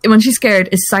default when she's scared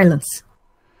is silence.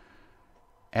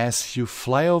 As you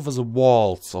fly over the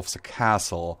walls of the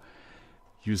castle,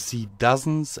 you see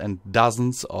dozens and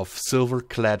dozens of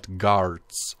silver-clad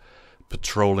guards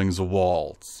patrolling the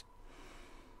walls.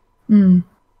 None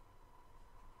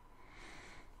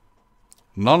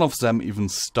of them even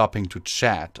stopping to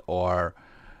chat or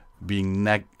being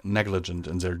negligent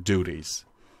in their duties.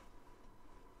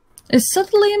 is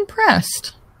subtly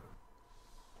impressed.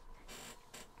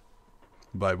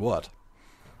 By what?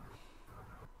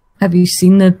 Have you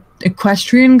seen the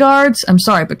equestrian guards? I'm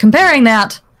sorry, but comparing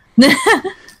that...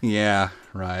 Yeah,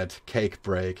 right. Cake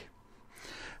break.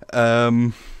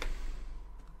 Okay.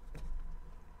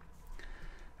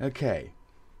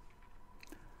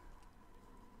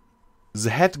 The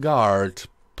head guard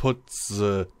puts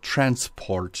the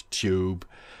transport tube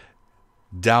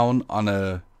down on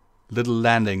a little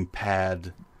landing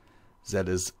pad that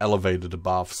is elevated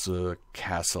above the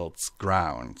castle's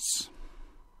grounds.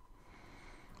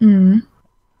 Mm.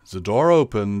 The door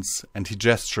opens and he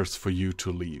gestures for you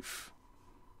to leave.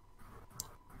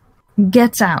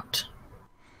 Gets out.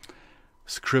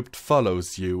 Script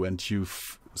follows you and you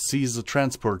see the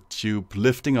transport tube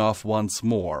lifting off once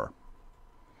more.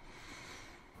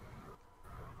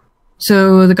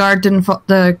 So the guard didn't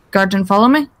follow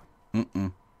me?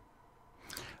 Mm-mm.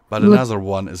 But another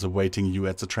one is awaiting you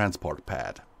at the transport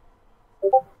pad.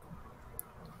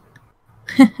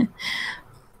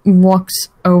 Walks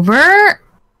over.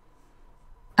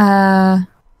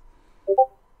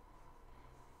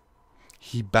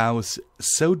 He bows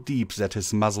so deep that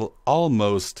his muzzle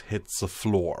almost hits the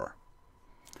floor.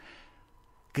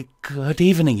 Good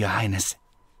evening, Your Highness.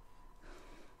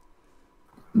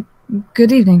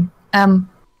 Good evening.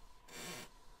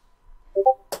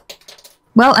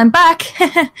 Well, I'm back.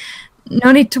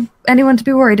 No need to anyone to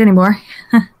be worried anymore.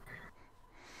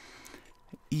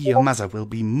 Your mother will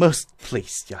be most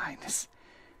pleased, Your Highness.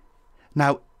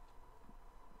 Now,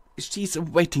 she's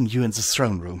awaiting you in the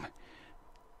throne room.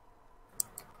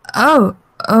 Oh,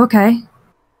 okay.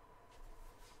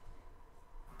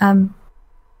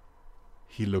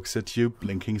 He looks at you,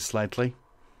 blinking slightly.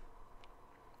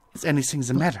 Is anything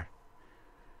the matter?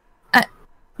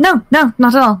 No,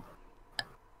 not at all.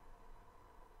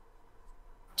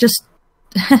 Just...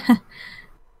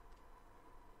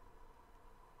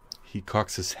 He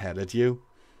cocks his head at you.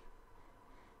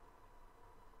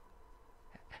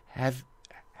 Have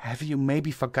you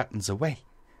maybe forgotten the way?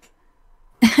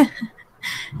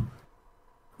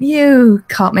 You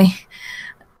caught me.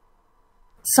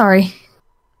 Sorry.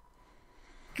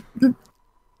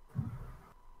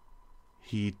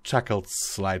 He chuckles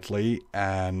slightly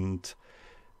and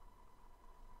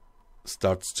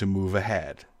starts to move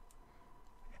ahead.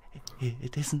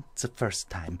 It isn't the first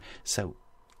time, so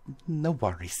no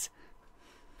worries.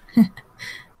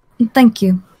 Thank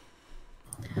you.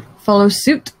 Follow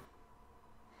suit.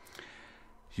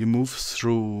 You move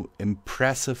through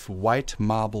impressive white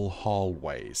marble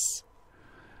hallways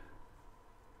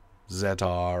that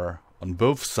are, on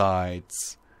both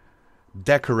sides,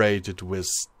 decorated with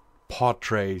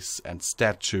portraits and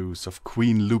statues of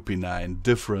Queen Lupina in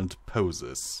different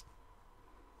poses.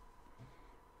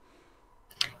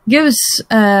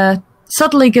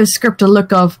 Subtly gives Script a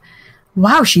look of,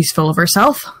 wow, she's full of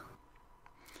herself.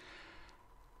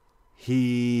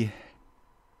 He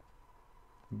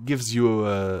gives you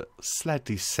a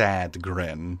slightly sad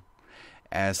grin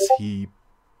as he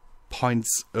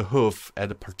points a hoof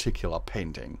at a particular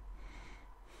painting.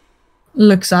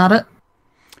 Looks at it.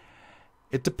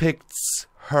 It depicts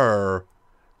her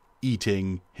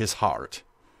eating his heart.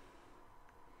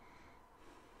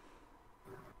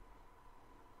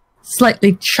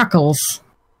 Slightly chuckles.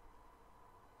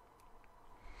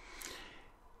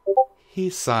 He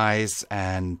sighs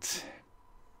and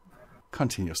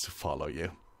continues to follow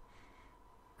you.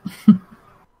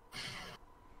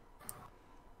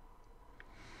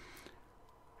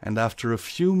 And after a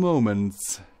few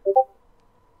moments,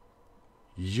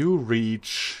 you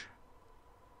reach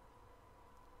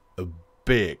a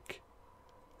big,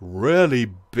 really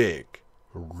big,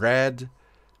 red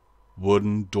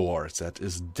wooden door that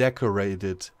is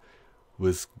decorated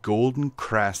with golden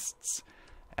crests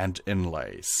and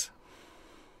inlays.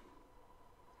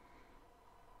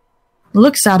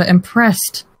 Looks at it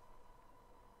impressed.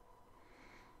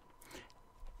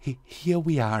 Here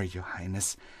we are, Your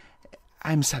Highness.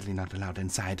 I'm sadly not allowed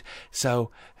inside, so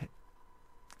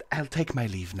I'll take my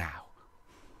leave now.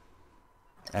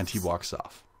 And he walks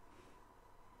off.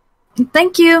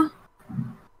 Thank you.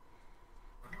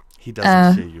 He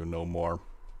doesn't hear you no more.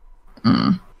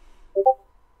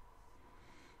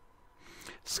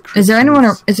 Is there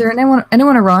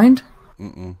anyone around?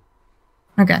 Mm-mm.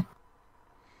 Okay.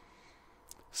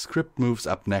 Script moves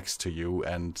up next to you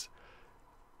and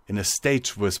in a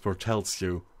stage whisper tells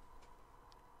you,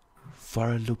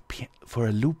 For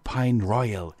a lupine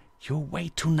royal, you're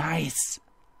way too nice.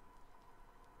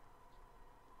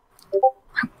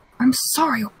 I'm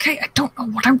sorry, okay? I don't know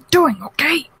what I'm doing,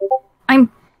 okay?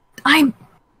 I'm...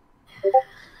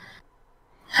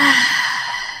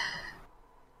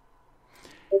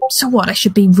 So what, I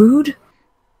should be rude?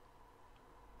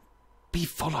 Be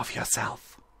full of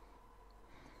yourself.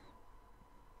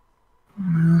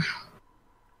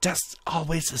 Just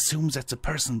always assume that the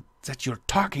person that you're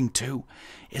talking to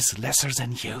is lesser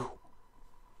than you.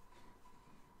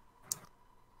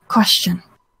 Question.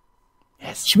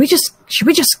 Yes. Should we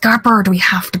just scarp her, or do we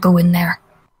have to go in there?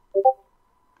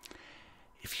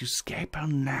 If you escape her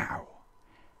now,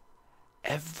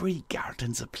 every guard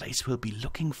in the place will be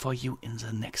looking for you in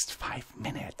the next 5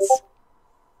 minutes.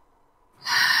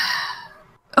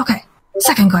 Okay,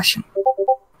 second question.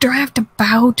 Do I have to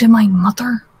bow to my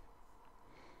mother?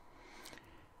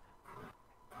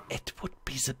 It would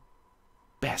be the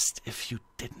best if you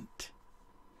didn't.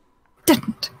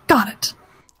 Didn't. Got it.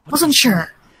 Wasn't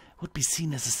sure. Would be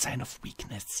seen as a sign of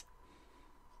weakness.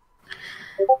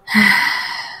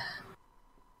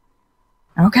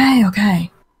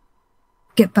 Okay.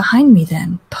 Get behind me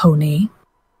then, Pony.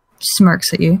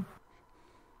 Smirks at you.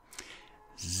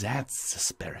 That's the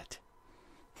spirit.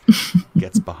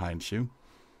 Gets behind you.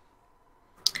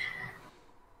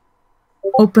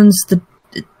 Opens the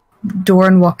door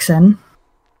and walks in.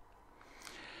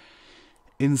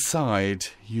 Inside,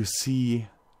 you see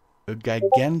a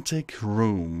gigantic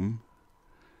room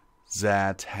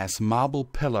that has marble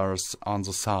pillars on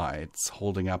the sides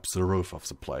holding up the roof of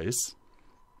the place.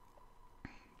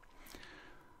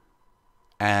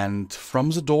 And from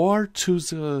the door to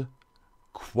the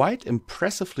quite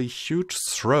impressively huge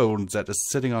throne that is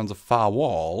sitting on the far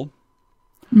wall,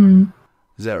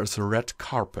 there is a red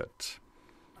carpet.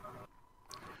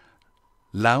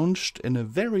 Lounged in a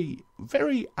very,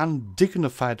 very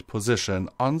undignified position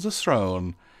on the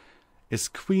throne is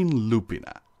Queen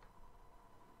Lupina,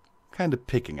 kind of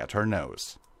picking at her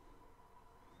nose.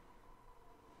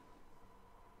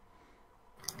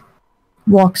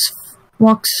 Walks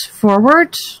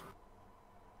forward.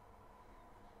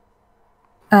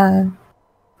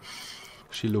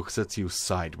 She looks at you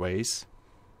sideways.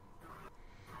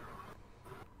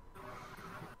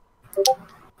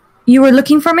 You were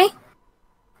looking for me,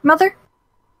 Mother?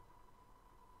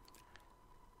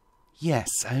 Yes,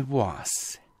 I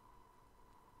was.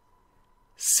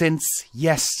 Since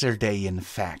yesterday, in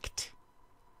fact.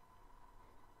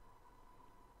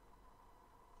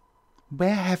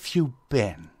 Where have you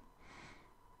been?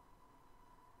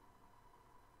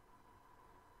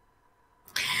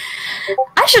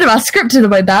 I should have asked scripted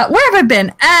about that. Where have I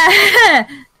been?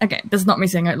 Okay, this is not me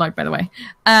saying out loud, by the way.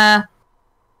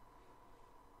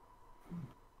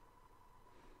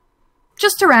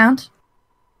 Just around.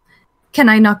 Can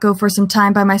I not go for some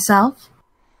time by myself?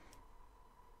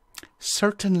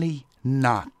 Certainly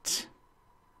not.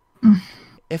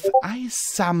 If I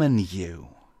summon you,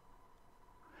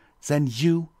 then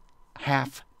you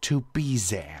have to be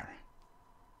there.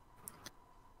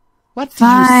 What do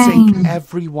you think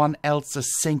everyone else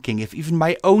is thinking if even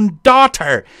my own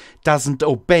daughter doesn't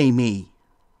obey me?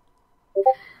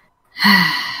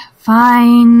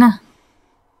 Fine.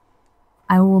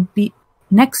 I will be...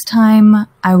 Next time,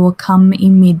 I will come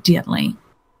immediately.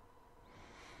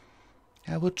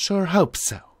 I would sure hope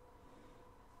so.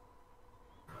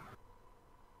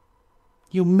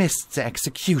 You missed the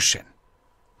execution.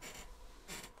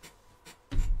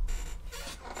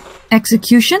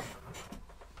 Execution?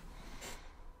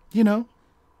 You know,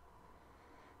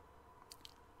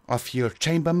 of your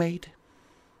chambermaid.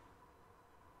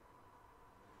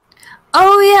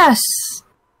 Oh, yes.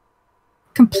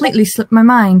 Completely slipped my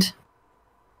mind.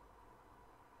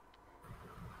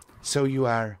 So you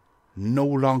are no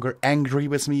longer angry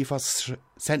with me for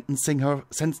sentencing her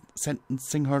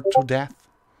to death?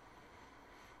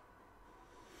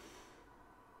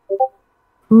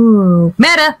 Ooh.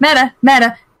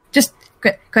 Meta. Just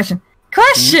question.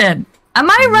 Am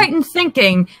I right in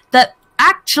thinking that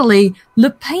actually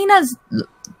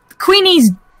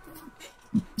Queenie's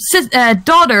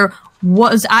daughter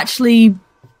was actually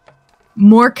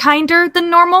more kinder than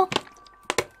normal?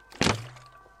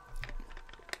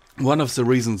 One of the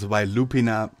reasons why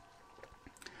Lupina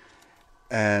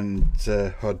and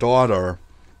her daughter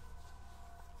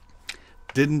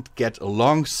didn't get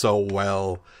along so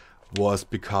well was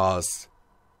because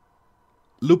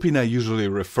Lupina usually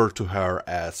referred to her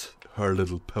as her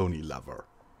little pony lover.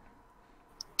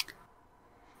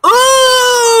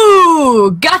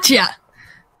 Ooh! Gotcha!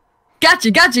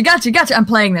 I'm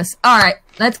playing this. Alright,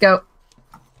 let's go.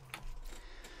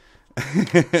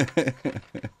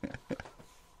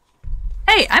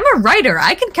 Hey, I'm a writer.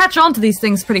 I can catch on to these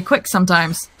things pretty quick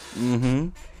sometimes. Mm-hmm.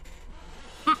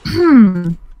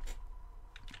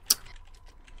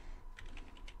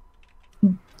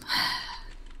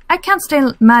 I can't stay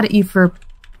mad at you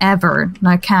forever,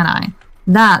 now can I?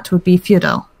 That would be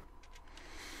futile.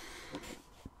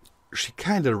 She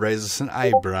kind of raises an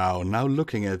eyebrow, now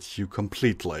looking at you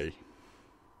completely.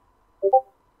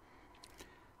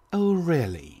 Oh,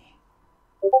 really?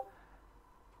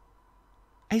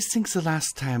 I think the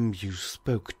last time you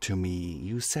spoke to me,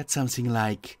 you said something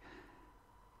like,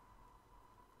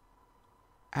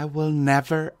 I will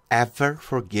never, ever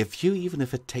forgive you, even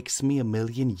if it takes me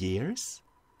 1,000,000 years?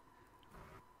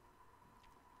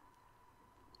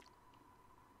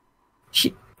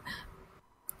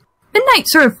 Midnight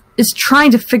sort of is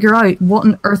trying to figure out what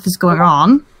on earth is going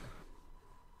on.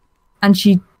 And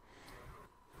she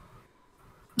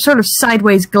sort of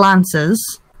sideways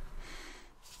glances.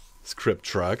 Script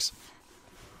shrugs.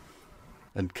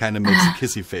 And kind of makes a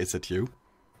kissy face at you.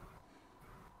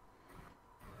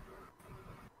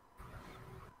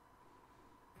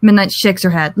 Midnight shakes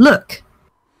her head. Look.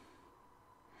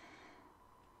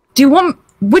 Do you want...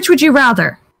 Which would you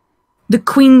rather? The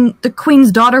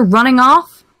queen's daughter running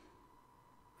off?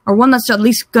 Or one that's at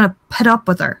least gonna put up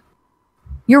with her?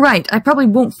 You're right, I probably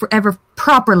won't forever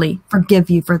properly forgive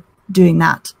you for doing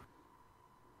that.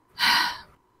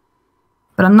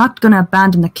 But I'm not gonna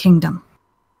abandon the kingdom.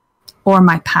 Or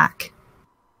my pack.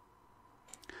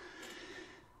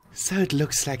 So it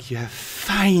looks like you have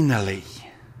finally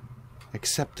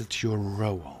accepted your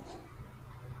role.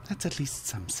 That's at least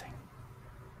something.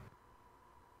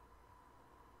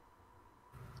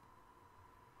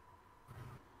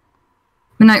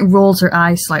 Midnight rolls her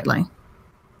eyes slightly.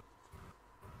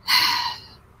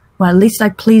 Well, at least I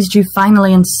pleased you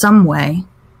finally in some way.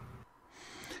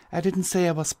 I didn't say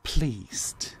I was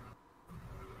pleased.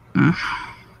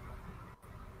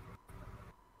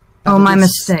 Oh, my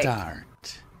mistake.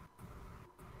 Start.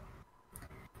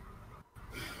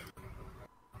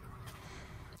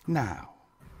 Now,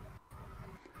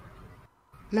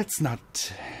 let's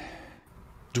not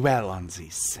dwell on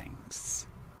these things.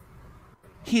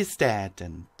 He's dead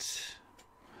and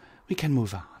we can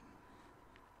move on.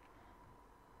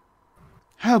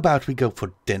 How about we go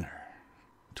for dinner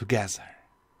together?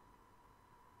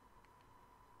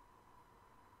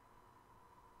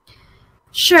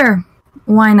 Sure,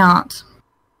 why not?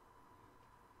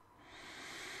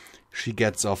 She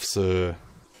gets off the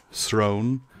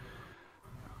throne,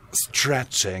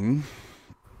 stretching,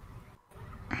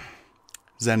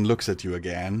 then looks at you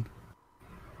again.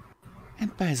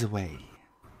 And by the way,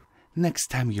 next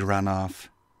time you run off,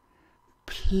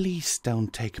 please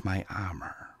don't take my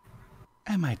armor.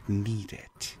 I might need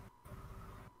it.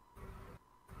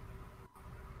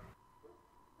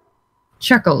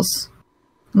 Chuckles,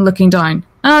 looking down.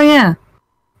 Oh yeah,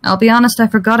 I'll be honest, I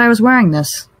forgot I was wearing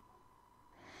this.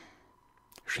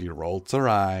 She rolls her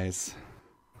eyes.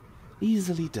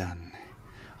 Easily done.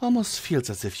 Almost feels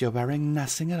as if you're wearing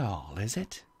nothing at all, is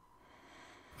it?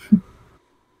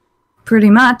 Pretty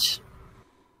much.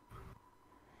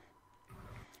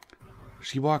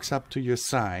 She walks up to your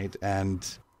side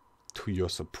and, to your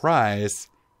surprise,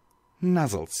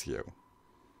 nuzzles you.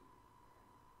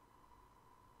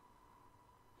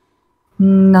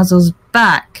 Nuzzles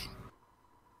back.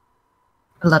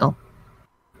 A little.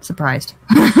 Surprised.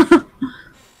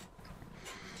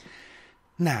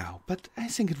 Now, but I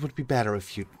think it would be better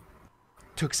if you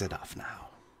took that off now.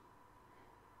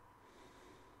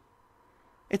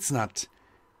 It's not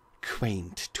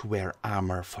quaint to wear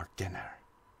armor for dinner.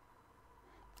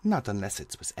 Not unless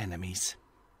it's with enemies.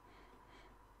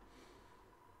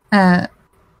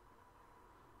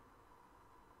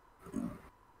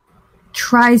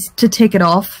 Tries to take it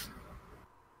off.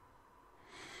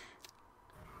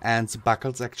 And the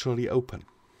buckle's actually open.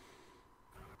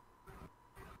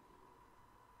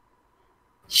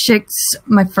 Shakes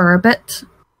my fur a bit.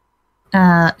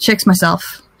 Shakes myself.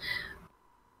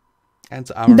 And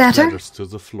the armor Better? flutters to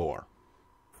the floor.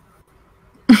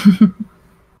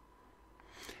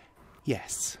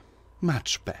 Yes,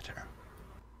 much better.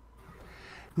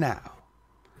 Now,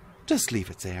 just leave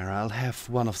it there. I'll have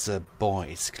one of the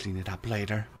boys clean it up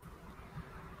later.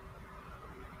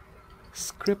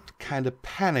 Script kind of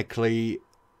panically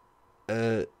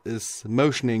is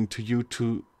motioning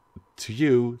to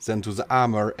you, then to the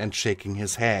armor, and shaking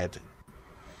his head.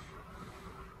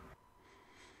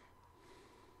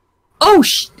 Oh,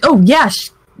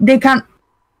 yes. They can't.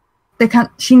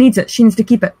 She needs it. She needs to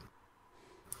keep it.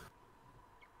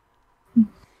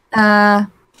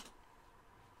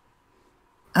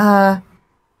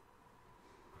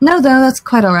 No, that's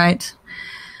quite alright.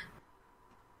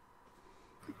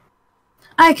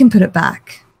 I can put it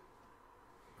back.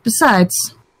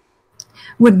 Besides,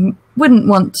 wouldn't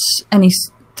want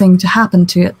anything to happen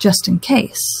to it just in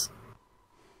case.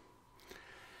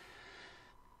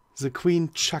 The queen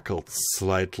chuckles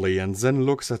slightly and then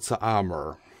looks at the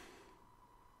armor.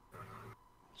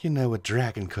 You know, a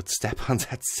dragon could step on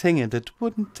that thing and it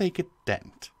wouldn't take a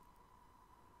dent.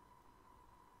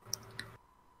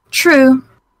 True.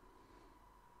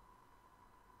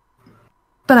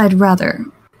 But I'd rather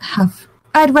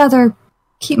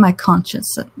keep my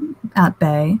conscience at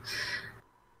bay.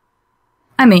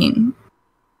 I mean,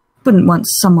 wouldn't want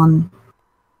someone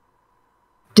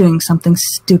doing something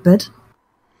stupid.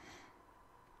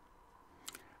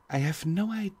 I have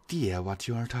no idea what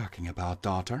you are talking about,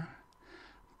 daughter.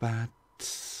 But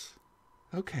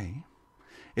okay.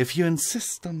 If you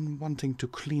insist on wanting to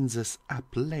clean this up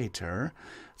later,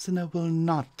 then I will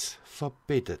not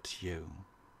forbid it you.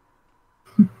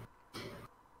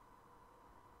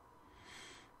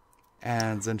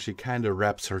 And then she kind of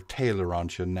wraps her tail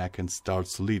around your neck and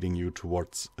starts leading you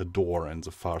towards a door in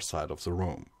the far side of the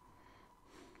room.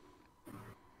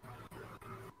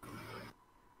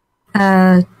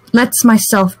 Lets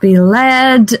myself be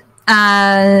led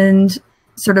and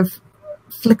sort of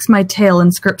flicks my tail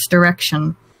in Script's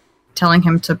direction, telling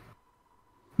him to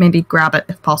maybe grab it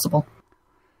if possible.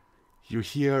 You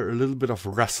hear a little bit of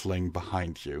wrestling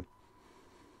behind you.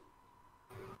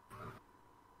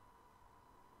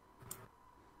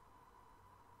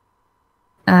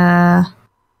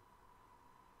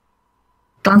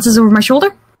 Glances over my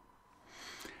shoulder.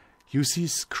 You see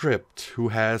Script, who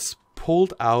has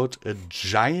pulled out a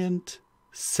giant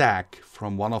sack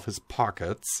from one of his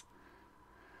pockets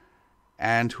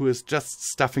and who is just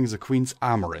stuffing the queen's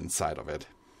armor inside of it.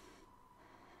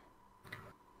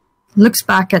 Looks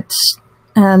back at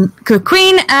the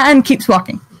queen and keeps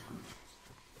walking.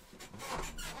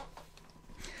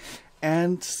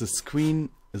 And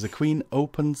the queen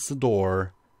opens the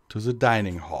door to the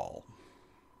dining hall,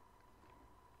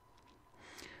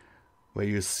 where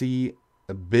you see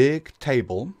a big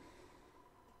table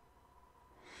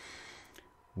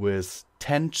with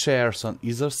 10 chairs on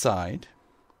either side,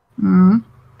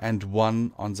 and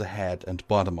one on the head and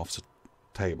bottom of the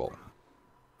table.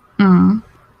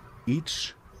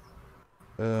 Each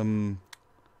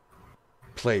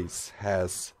place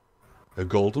has a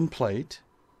golden plate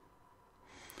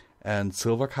and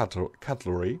silver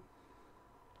cutlery,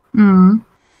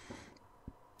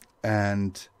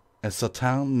 and a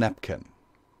satin napkin.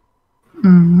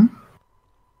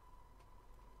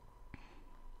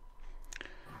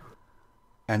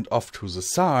 And off to the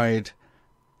side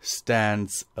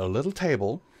stands a little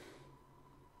table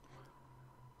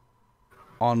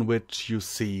on which you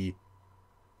see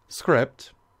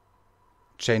Script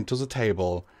chained to the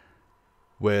table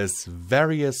with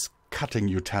various cutting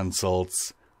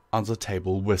utensils on the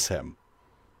table with him.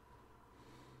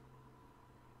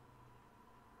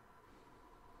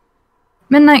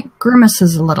 Midnight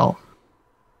grimaces a little.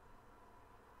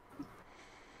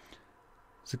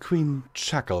 The queen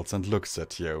chuckles and looks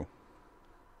at you.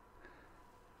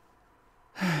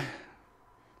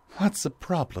 What's the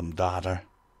problem, daughter?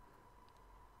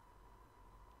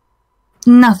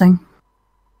 Nothing.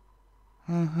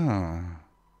 The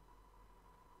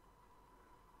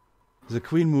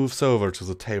queen moves over to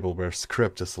the table where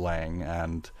Script is laying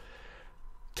and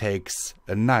takes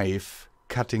a knife,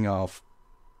 cutting off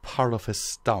part of his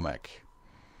stomach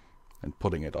and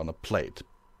putting it on a plate,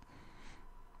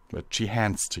 which she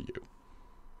hands to you.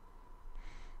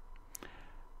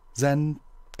 Then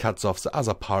cuts off the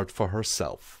other part for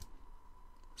herself.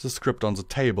 The Script on the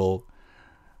table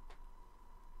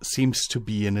seems to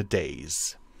be in a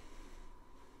daze,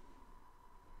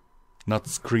 not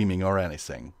screaming or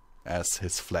anything as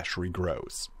his flesh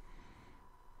regrows.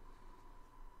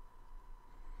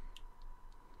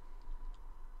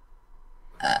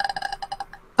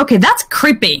 Okay, that's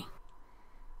creepy.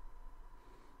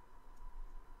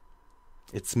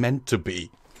 It's meant to be.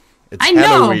 It's I know.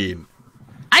 Halloween.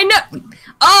 I know.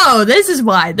 Oh, this is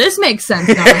why. This makes sense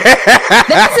now.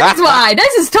 This is why.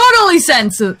 This is totally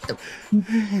sense.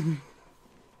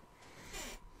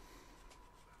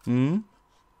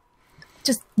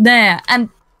 Just there. And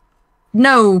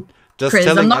no, Just Chris,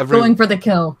 I'm telling not going for the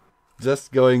kill.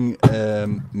 Just going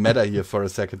meta here for a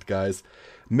second, guys.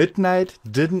 Midnight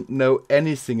didn't know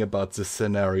anything about this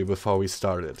scenario before we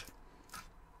started.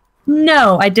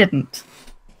 No, I didn't.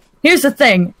 Here's the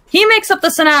thing. He makes up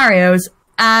the scenarios,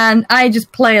 and I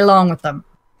just play along with them.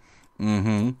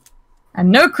 And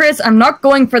no, Chris, I'm not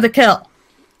going for the kill.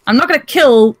 I'm not going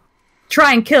to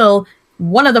try and kill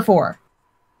one of the 4.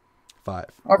 5.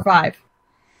 Or 5.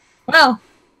 Well.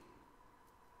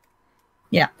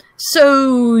 Yeah.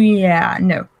 So, yeah,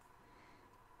 no.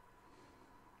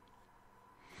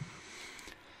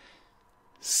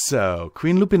 So,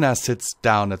 Queen Lupina sits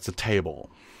down at the table.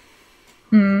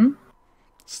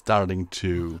 starting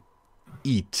to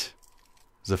eat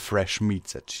the fresh meat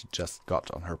that she just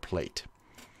got on her plate,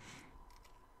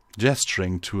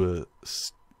 gesturing to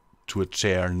a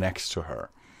chair next to her.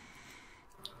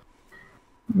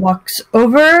 Walks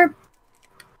over,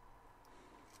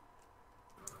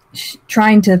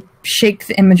 trying to shake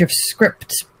the image of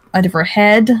script out of her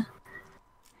head,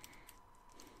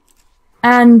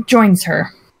 and joins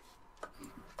her,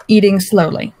 eating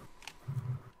slowly.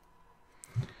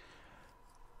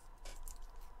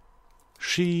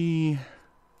 She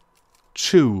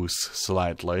chews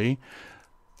slightly,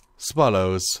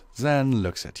 swallows, then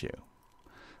looks at you.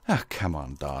 Oh, come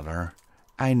on, daughter.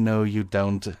 I know you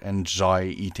don't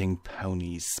enjoy eating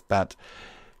ponies, but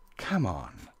come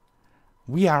on.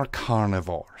 We are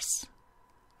carnivores.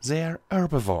 They are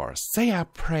herbivores. They are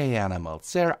prey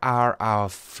animals. They are our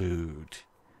food.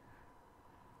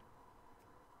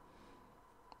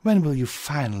 When will you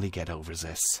finally get over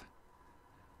this?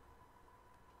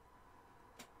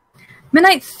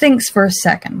 Midnight thinks for a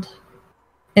second.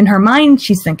 In her mind,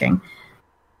 she's thinking,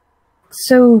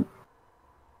 so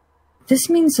this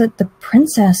means that the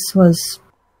princess was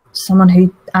someone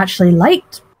who actually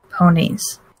liked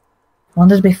ponies,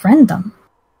 wanted to befriend them.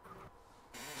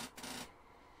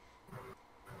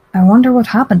 I wonder what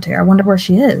happened to her. I wonder where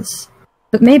she is.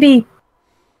 But maybe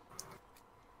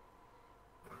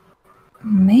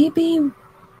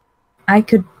I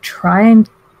could try and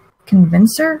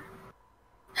convince her?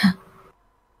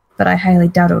 But I highly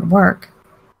doubt it would work.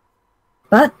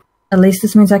 But at least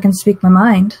this means I can speak my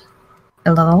mind.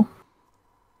 A little.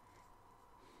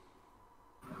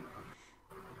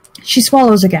 She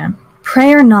swallows again.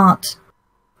 Prey or not,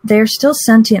 they are still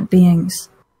sentient beings,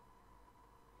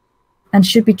 and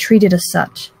should be treated as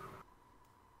such.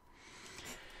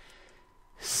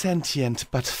 Sentient,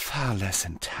 but far less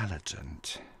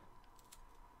intelligent.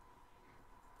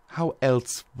 How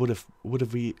else would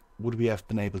we have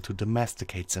been able to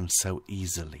domesticate them so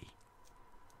easily?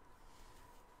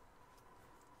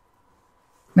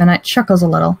 Midnight chuckles a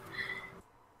little.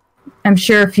 I'm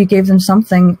sure if you gave them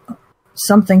something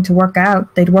to work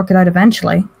out, they'd work it out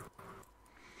eventually.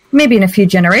 Maybe in a few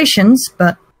generations,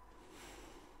 but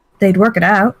they'd work it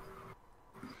out.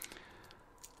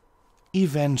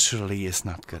 Eventually is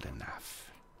not good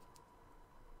enough.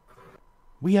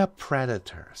 We are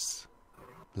predators.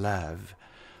 Love.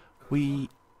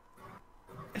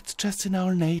 It's just in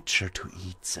our nature to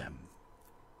eat them.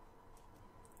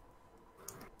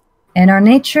 In our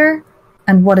nature,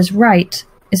 and what is right,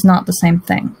 is not the same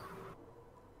thing.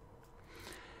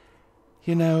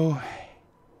 You know,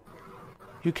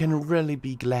 you can really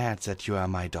be glad that you are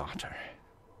my daughter.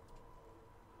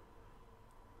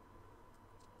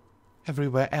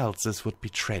 Everywhere else, this would be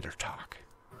traitor talk.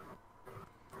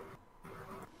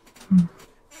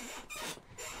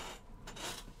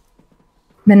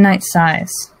 Midnight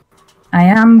sighs. I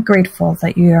am grateful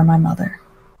that you are my mother.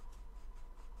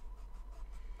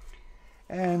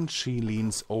 And she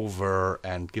leans over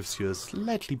and gives you a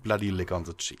slightly bloody lick on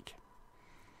the cheek.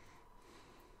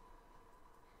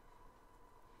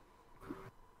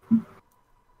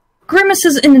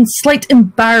 Grimaces in slight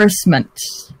embarrassment.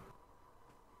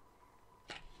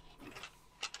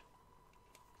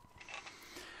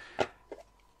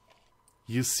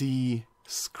 You see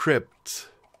Script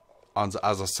on the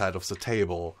other side of the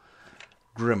table,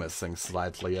 grimacing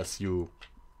slightly as you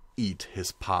eat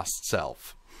his past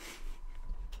self.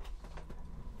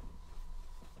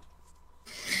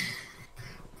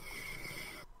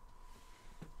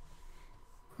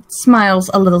 Smiles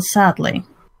a little sadly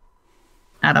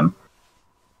at him.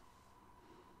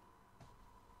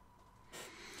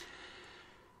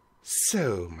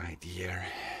 So, my dear,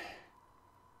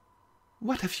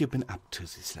 what have you been up to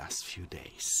these last few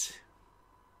days?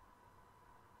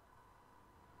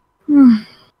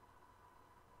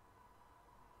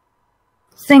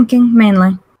 Thinking,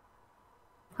 mainly.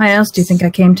 How else do you think I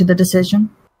came to the decision?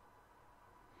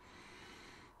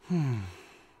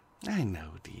 I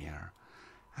know, dear.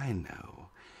 I know.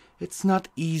 It's not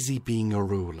easy being a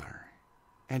ruler.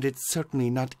 And it's certainly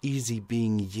not easy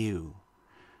being you.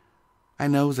 I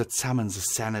know that some in the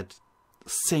Senate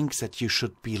think that you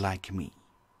should be like me.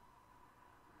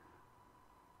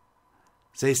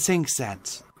 They think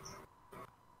that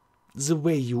the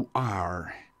way you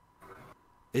are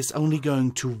is only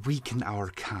going to weaken our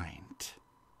kind.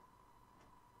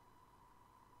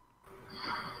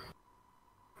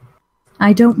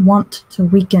 I don't want to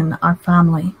weaken our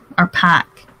family, our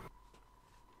pack.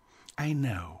 I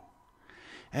know,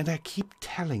 and I keep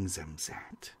telling them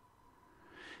that.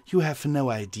 You have no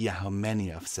idea how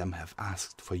many of them have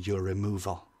asked for your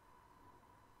removal.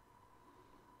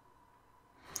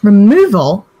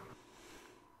 Removal?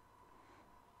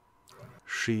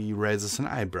 She raises an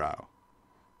eyebrow.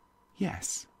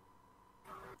 Yes.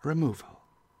 Removal.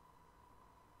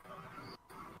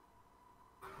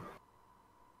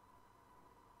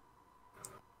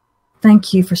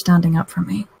 Thank you for standing up for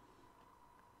me.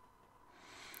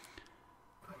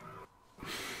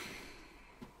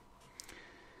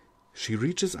 She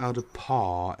reaches out a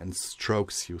paw and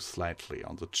strokes you slightly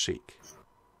on the cheek.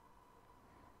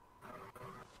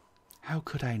 How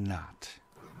could I not?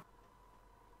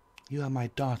 You are my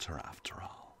daughter, after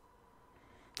all.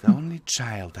 The only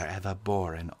child I ever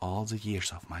bore in all the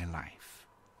years of my life.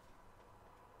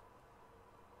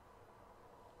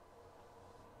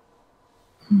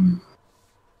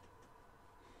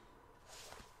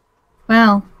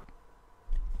 Well,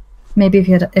 maybe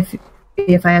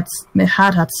if I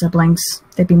had siblings,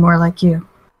 they'd be more like you.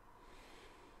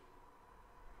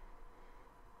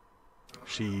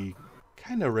 She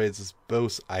kind of raises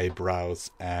both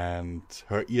eyebrows and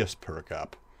her ears perk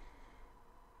up.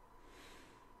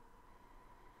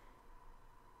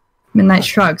 Midnight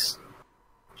shrugs.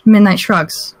 Midnight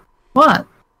shrugs. What?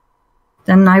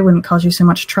 Then I wouldn't cause you so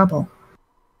much trouble.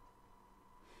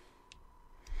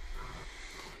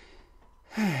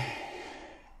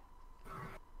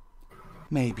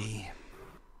 Maybe.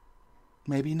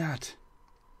 Maybe not.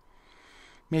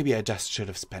 Maybe I just should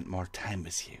have spent more time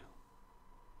with you.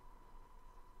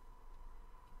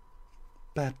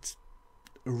 But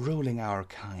ruling our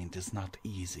kind is not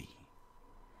easy.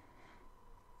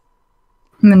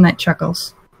 Midnight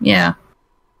chuckles. Yeah.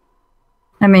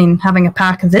 I mean, having a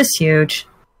pack this huge...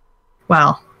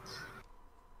 Well,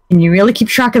 can you really keep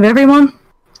track of everyone?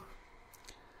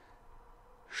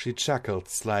 She chuckled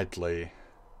slightly.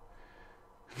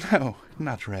 No,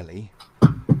 not really.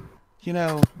 You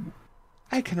know,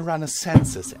 I can run a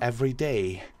census every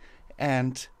day,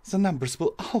 and the numbers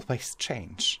will always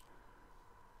change.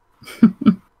 One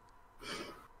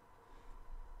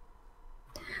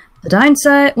of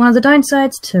the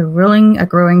downsides to ruling a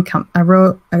growing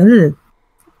the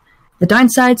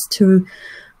downsides to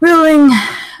ruling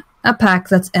a pack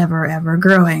that's ever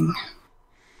growing.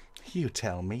 You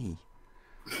tell me.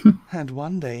 And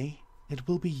one day, it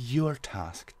will be your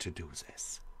task to do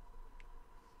this.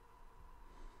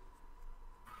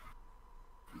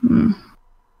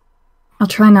 I'll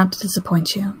try not to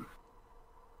disappoint you.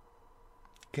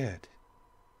 Good.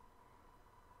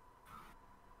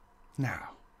 Now,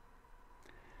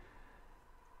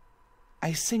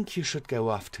 I think you should go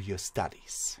off to your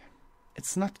studies.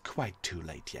 It's not quite too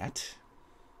late yet.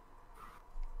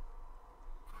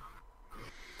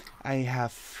 I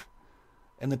have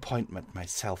an appointment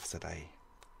myself that I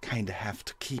kinda have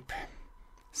to keep,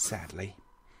 sadly.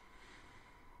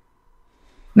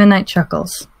 Midnight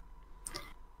chuckles.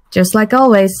 Just like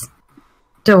always.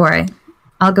 Don't worry.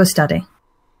 I'll go study.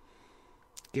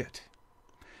 Good.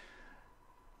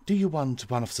 Do you want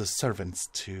one of the servants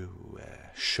to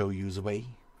show you the way?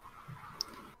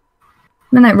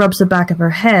 Midnight rubs the back of her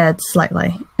head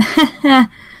slightly.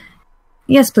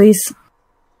 Yes, please.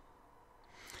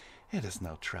 It is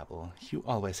no trouble. You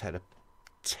always had a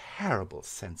terrible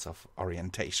sense of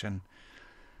orientation.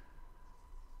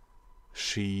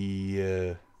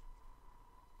 She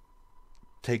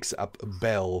takes up a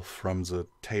bell from the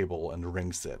table and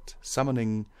rings it,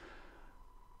 summoning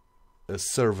a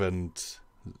servant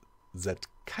that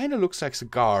kind of looks like the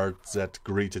guard that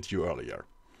greeted you earlier.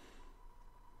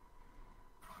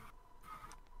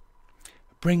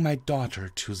 Bring my daughter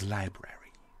to the library.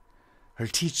 Her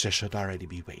teacher should already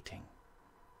be waiting.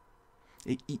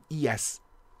 Yes,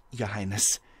 Your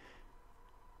Highness.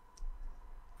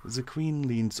 The Queen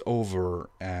leans over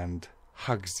and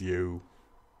hugs you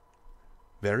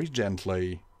very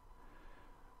gently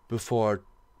before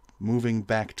moving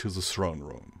back to the throne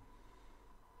room.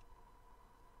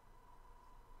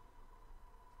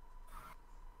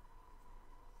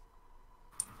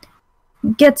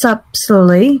 Gets up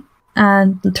slowly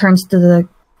and turns to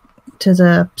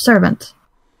the servant.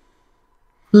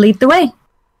 Lead the way.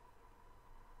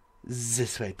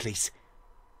 This way, please.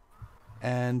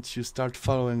 And you start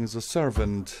following the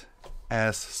servant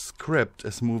as Script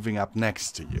is moving up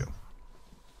next to you.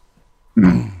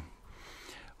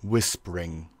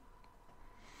 Whispering.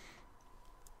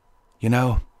 You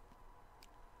know,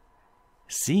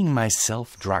 seeing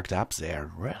myself drugged up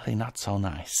there, really not so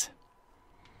nice.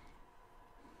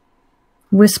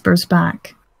 Whispers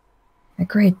back.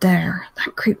 Agreed there.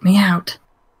 That creeped me out.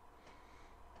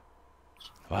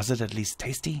 Was it at least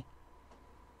tasty?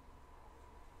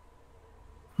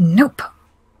 Nope.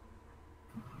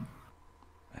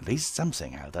 At least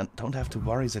something. I don't have to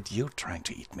worry that you're trying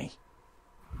to eat me.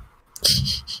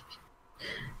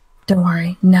 Don't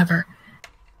worry, never.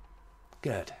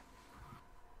 Good.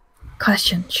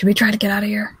 Question, should we try to get out of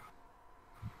here?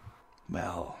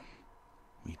 Well,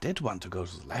 we did want to go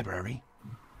to the library.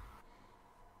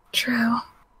 True.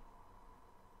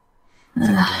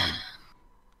 Then again,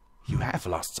 you have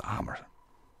lost the armor.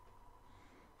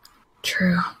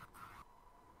 True.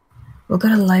 We'll go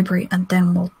to the library and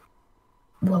then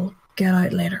we'll get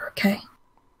out later, okay?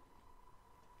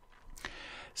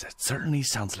 That certainly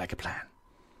sounds like a plan.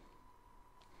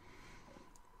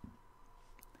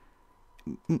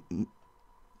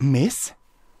 Miss?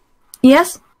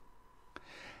 Yes?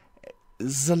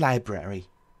 The library.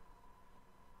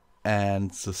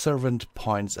 And the servant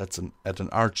points at an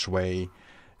archway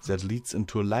that leads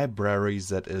into a library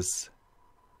that is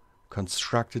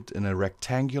constructed in a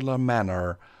rectangular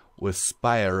manner with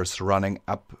spires running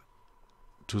up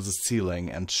to the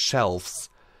ceiling and shelves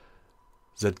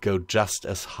that go just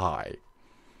as high.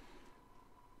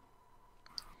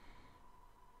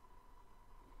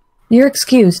 You're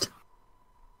excused.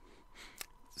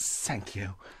 Thank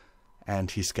you. And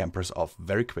he scampers off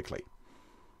very quickly.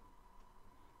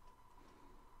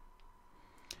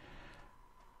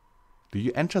 Do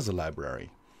you enter the library?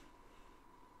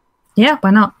 Yeah,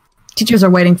 why not? Teachers are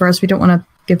waiting for us. We don't want to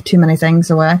give too many things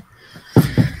away.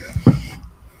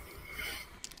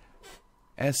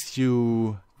 As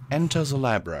you enter the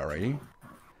library,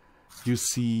 you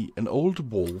see an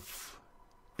old wolf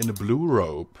in a blue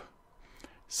robe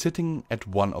sitting at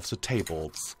one of the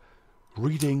tables,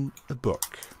 reading a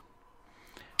book.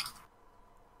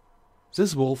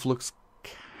 This wolf looks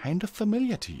kind of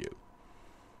familiar to you.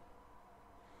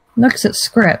 Looks at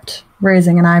script,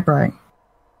 raising an eyebrow.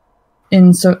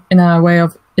 In a way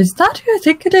of, is that who I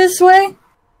think it is way?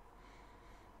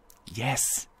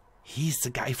 Yes, he's the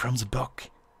guy from the book.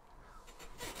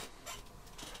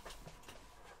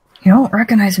 He won't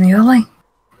recognize me, will he?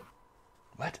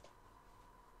 What?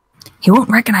 He won't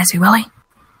recognize me, will he?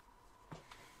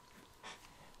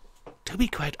 To be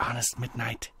quite honest,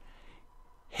 Midnight,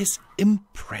 his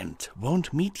imprint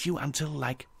won't meet you until,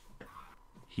 like...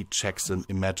 He checks an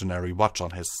imaginary watch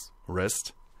on his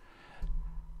wrist.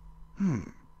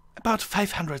 About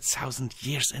 500,000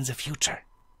 years in the future.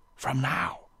 From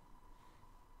now.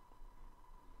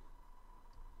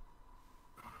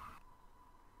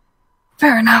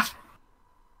 Fair enough.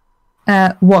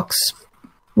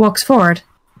 Walks forward,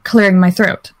 clearing my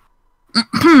throat.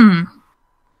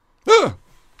 Ah!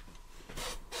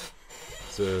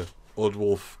 The old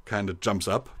wolf kind of jumps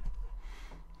up,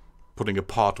 putting a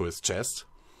paw to his chest.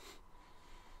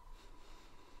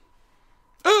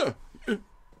 Ah!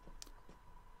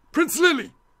 Princess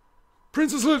Lily,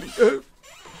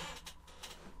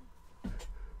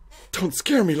 don't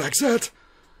scare me like that.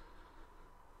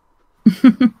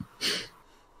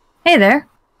 Hey there.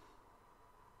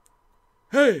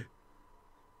 Hey,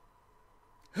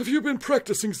 have you been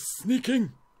practicing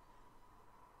sneaking?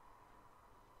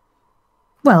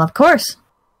 Well, of course.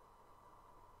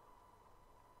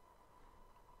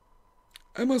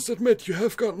 I must admit you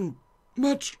have gotten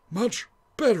much, much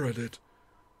better at it.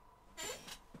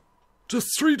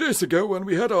 Just 3 days ago, when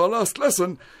we had our last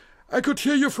lesson, I could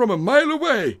hear you from a mile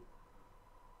away.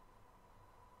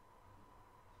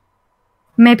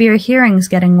 Maybe your hearing's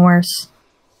getting worse.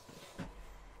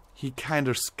 He kind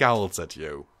of scowls at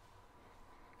you.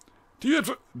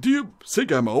 Do you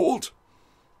think I'm old?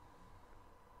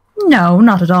 No,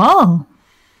 not at all.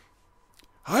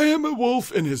 I am a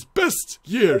wolf in his best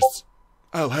years,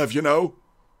 I'll have you know.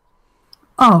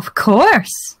 Of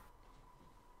course.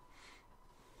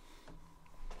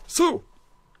 So,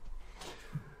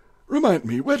 remind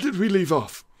me, where did we leave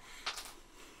off?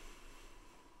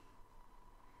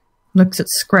 Looks at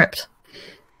script.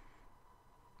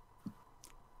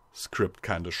 Script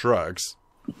kind of shrugs.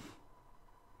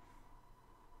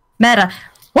 Meta.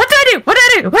 What do I do? What do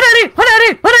I do? What do I do? What do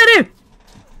I do? What do I do?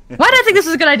 Why did I think this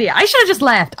was a good idea? I should have just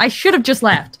left. I should have just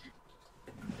left.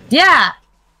 Yeah.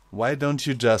 Why don't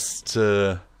you just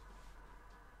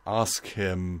ask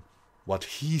him what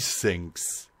he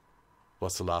thinks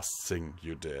was the last thing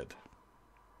you did?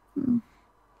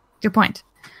 Good point.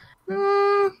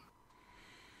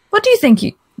 What do you think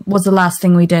was the last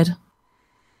thing we did?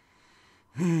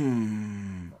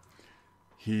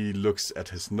 He looks at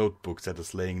his notebook that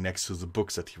is laying next to the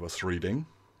books that he was reading.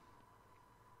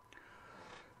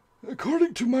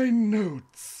 According to my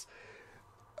notes,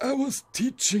 I was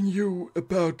teaching you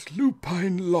about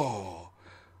lupine law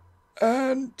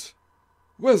and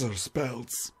weather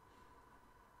spells.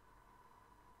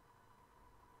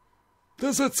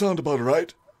 Does that sound about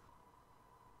right?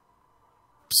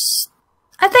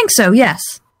 I think so, yes.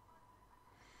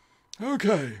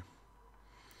 Okay.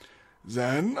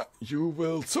 Then you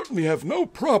will certainly have no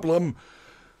problem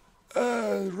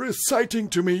reciting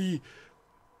to me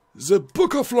the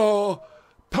Book of Law,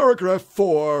 paragraph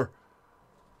 4,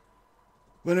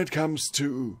 when it comes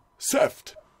to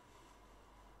theft.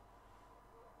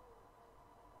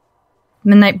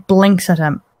 Midnight blinks at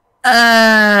him.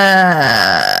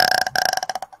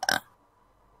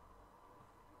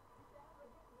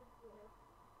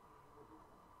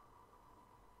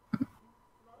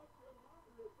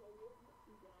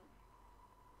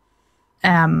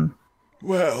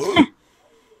 Well,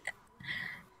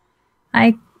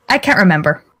 I can't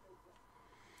remember.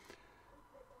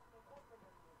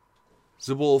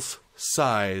 The wolf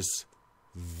sighs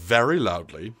very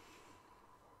loudly.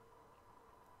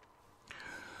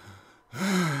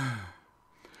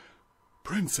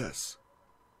 Princess,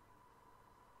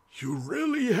 you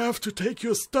really have to take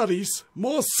your studies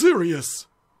more serious.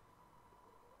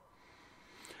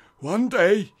 One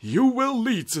day you will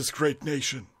lead this great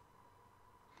nation.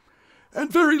 And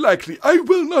very likely I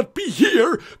will not be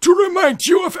here to remind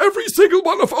you of every single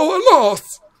one of our laws.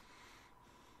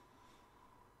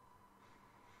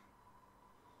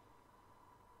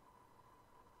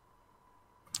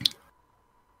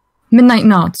 Midnight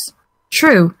nods.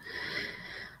 True.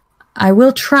 I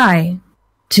will try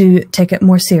to take it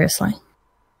more seriously.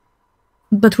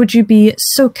 But would you be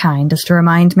so kind as to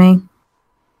remind me?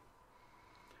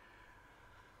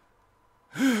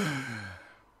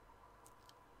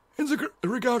 In the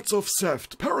regards of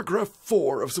theft, paragraph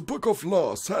 4 of the Book of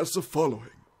Law says the following.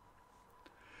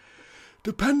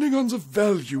 Depending on the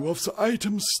value of the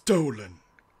item stolen,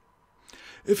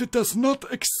 if it does not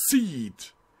exceed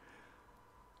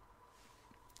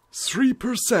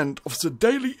 3% of the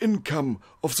daily income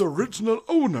of the original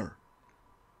owner,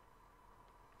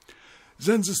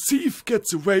 then the thief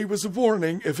gets away with a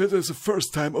warning if it is a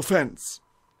first-time offense.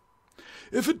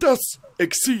 If it does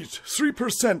exceed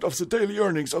 3% of the daily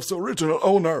earnings of the original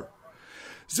owner,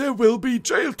 there will be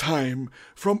jail time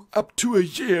from up to a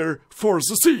year for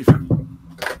the thief.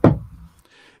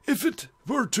 If it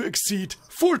were to exceed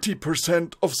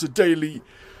 40% of the daily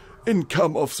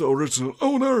income of the original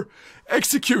owner,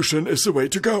 execution is the way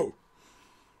to go.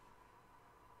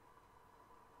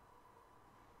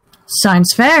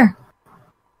 Sounds fair.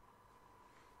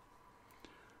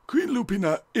 Queen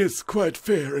Lupina is quite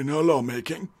fair in her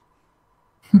lawmaking.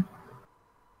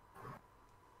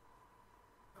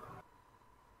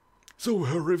 So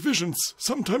her revisions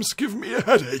sometimes give me a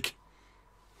headache.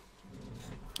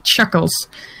 Chuckles.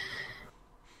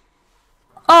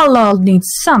 All law needs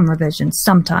some revisions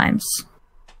sometimes.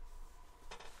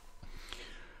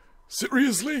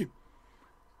 Seriously?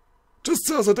 Just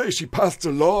the other day she passed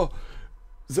a law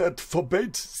that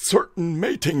forbade certain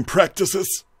mating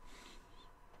practices.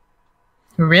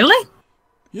 Really?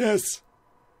 Yes.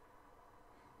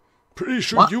 Pretty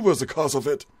sure What? you were the cause of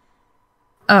it.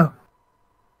 Oh.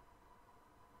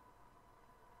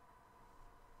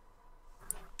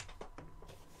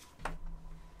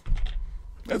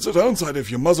 That's the downside if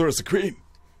your mother is a queen.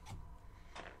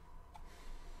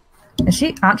 Is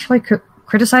he actually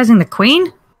criticizing the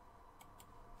queen?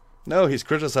 No, he's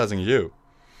criticizing you.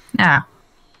 Ah.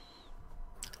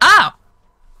 Oh!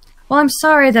 Well, I'm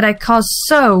sorry that I caused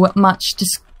so much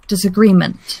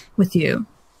disagreement with you.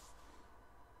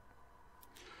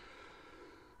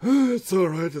 It's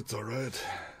alright, it's alright.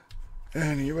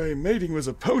 Anyway, mating with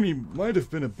a pony might have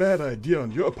been a bad idea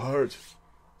on your part.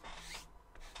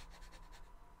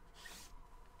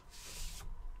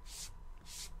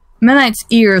 Midnight's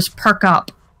ears perk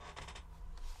up.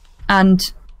 And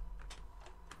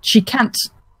she can't.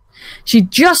 She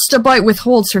just about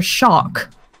withholds her shock.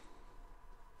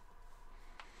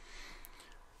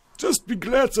 Just be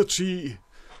glad that she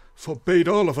forbade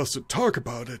all of us to talk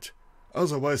about it.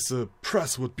 Otherwise the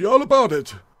press would be all about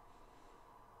it.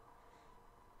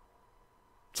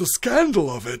 The scandal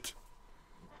of it.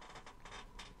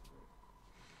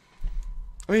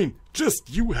 I mean,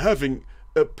 just you having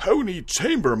a pony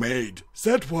chambermaid,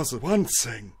 that was one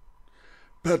thing.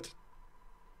 But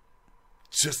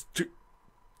just to...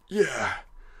 yeah.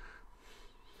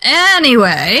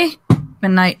 Anyway,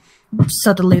 Midnight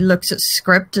subtly looks at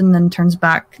script and then turns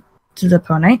back to the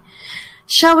pony.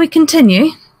 Shall we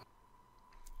continue?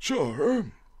 Sure.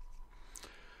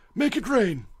 Make it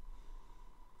rain.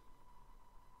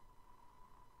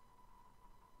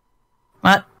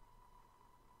 What?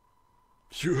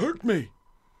 You heard me.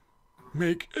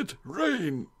 Make it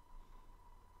rain.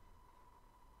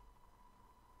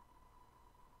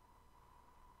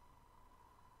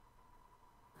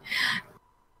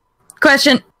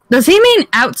 Question. Does he mean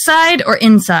outside or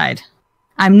inside?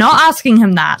 I'm not asking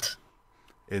him that.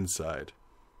 Inside.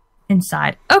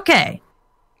 inside. Okay.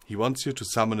 He wants you to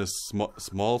summon a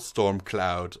small storm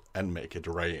cloud and make it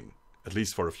rain. At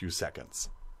least for a few seconds.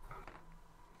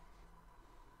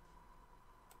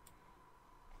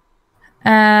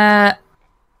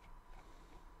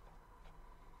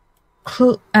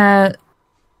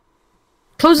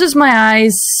 Closes my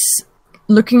eyes,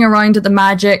 looking around at the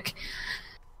magic,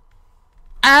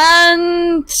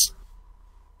 and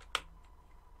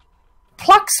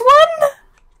plucks one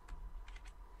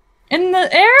in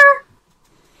the air.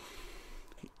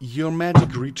 Your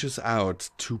magic reaches out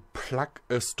to pluck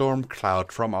a storm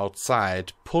cloud from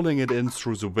outside, pulling it in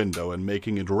through the window and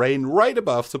making it rain right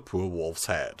above the poor wolf's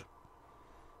head.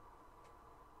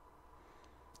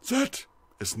 That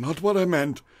is not what I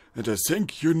meant, and I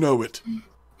think you know it.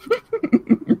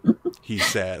 He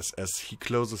says as he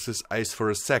closes his eyes for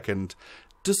a second,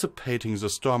 dissipating the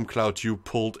storm cloud you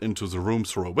pulled into the room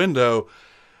through a window,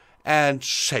 and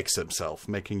shakes himself,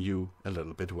 making you a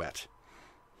little bit wet.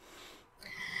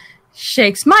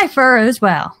 Shakes my fur as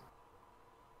well.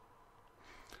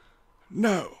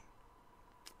 Now,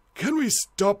 can we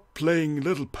stop playing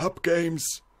little pup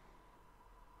games?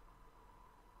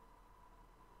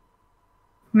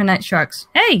 Midnight shrugs.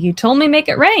 Hey, you told me make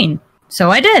it rain. So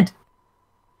I did.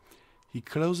 He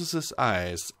closes his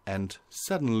eyes, and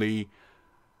suddenly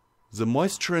the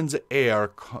moisture in the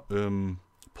air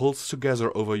pulls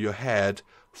together over your head,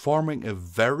 forming a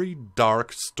very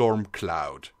dark storm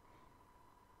cloud.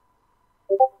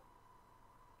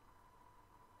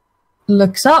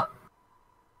 Looks up.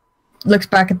 Looks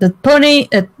back at the pony,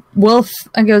 at Wolf,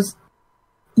 and goes,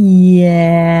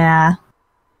 yeah.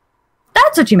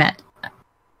 That's what you meant.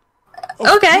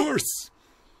 Of course.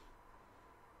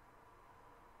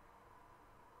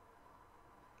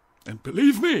 And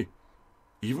believe me,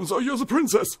 even though you're the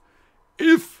princess,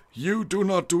 if you do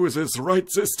not do this right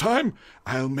this time,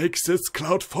 I'll make this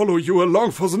cloud follow you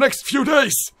along for the next few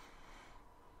days.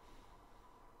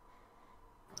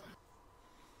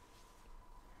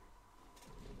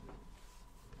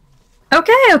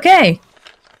 Okay.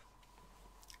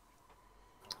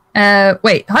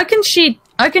 Wait, how can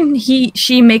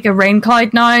she make a rain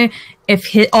cloud now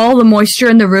if all the moisture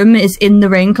in the room is in the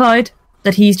rain cloud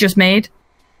that he's just made?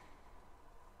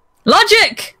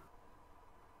 Logic!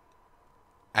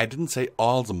 I didn't say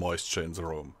all the moisture in the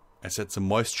room. I said the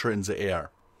moisture in the air.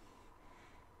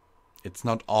 It's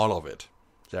not all of it.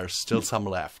 There's still some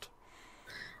left.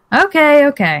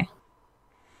 Okay.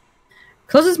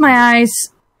 Closes my eyes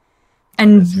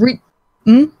and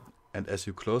And as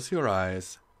you close your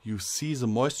eyes, you see the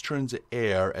moisture in the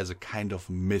air as a kind of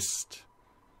mist.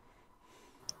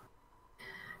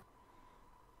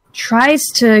 Tries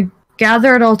to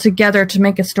gather it all together to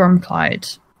make a storm cloud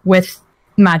with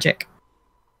magic.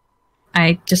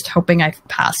 I just hoping I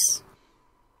pass.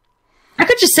 I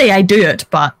could just say I do it,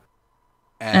 but...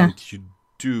 And you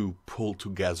do pull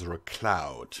together a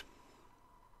cloud.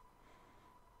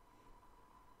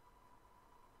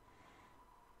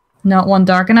 Not one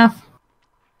dark enough?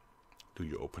 Do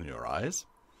you open your eyes?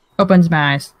 Opens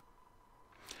my eyes.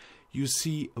 You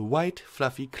see a white,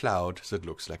 fluffy cloud that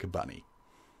looks like a bunny.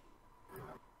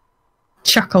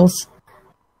 Chuckles.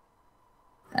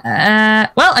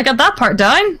 Well, I got that part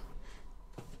down.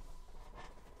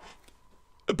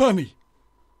 A bunny.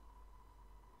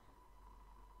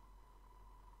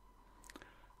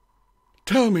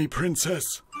 Tell me,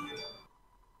 princess.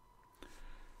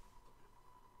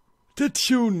 Did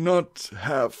you not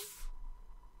have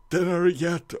dinner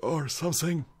yet or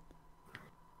something?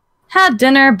 Had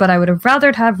dinner, but I would have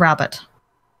rathered have rabbit.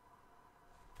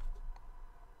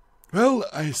 Well,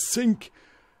 I think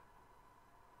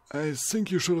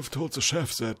you should have told the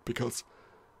chef that, because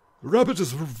rabbit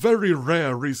is very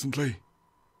rare recently.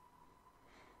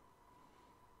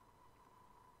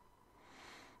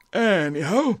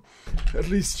 Anyhow, at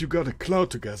least you got a cloud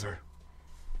together.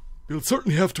 You'll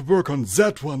certainly have to work on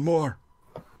that one more.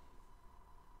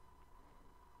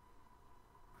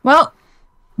 Well,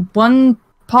 one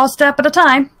paw step at a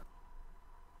time.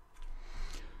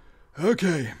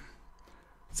 Okay.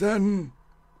 Then,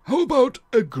 how about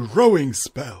a growing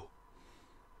spell?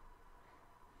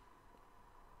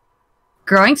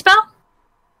 Growing spell?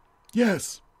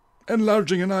 Yes.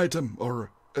 Enlarging an item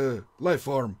or a life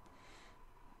form.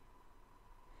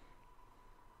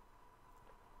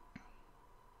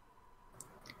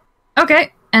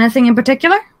 Okay. Anything in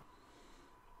particular?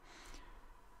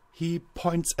 He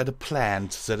points at a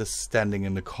plant that is standing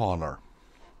in the corner.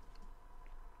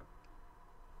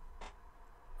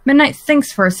 Midnight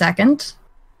thinks for a second,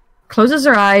 closes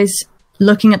her eyes,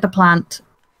 looking at the plant.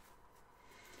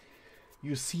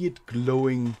 You see it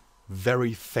glowing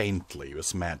very faintly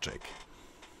with magic.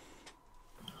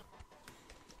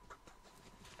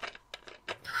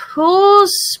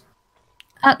 pulls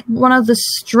at one of the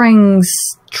strings,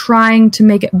 trying to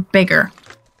make it bigger.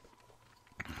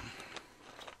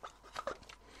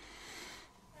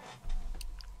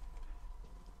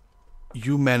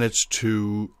 You manage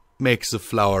to make the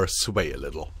flower sway a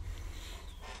little.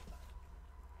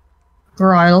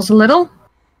 Bridles a little.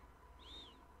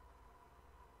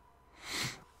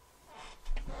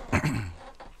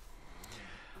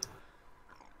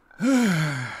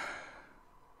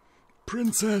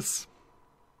 Princess,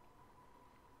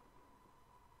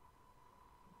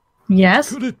 Yes?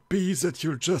 could it be that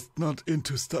you're just not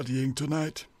into studying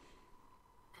tonight?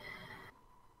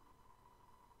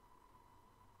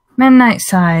 Midnight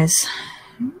sighs.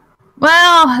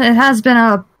 Well, it has been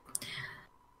a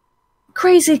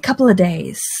crazy couple of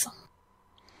days.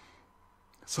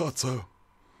 Thought so.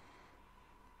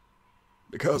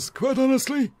 Because, quite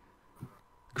honestly,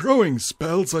 growing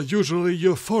spells are usually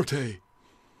your forte.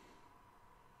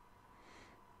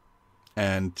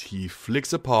 And he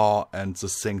flicks a paw and the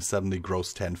thing suddenly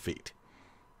grows 10 feet.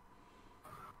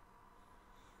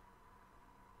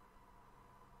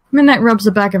 Midnight rubs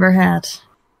the back of her head.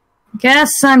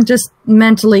 Guess I'm just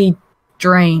mentally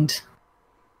drained.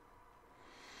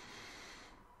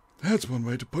 That's one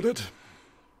way to put it.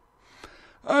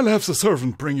 I'll have the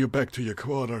servant bring you back to your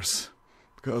quarters.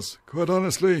 Because, quite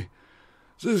honestly,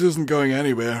 this isn't going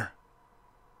anywhere.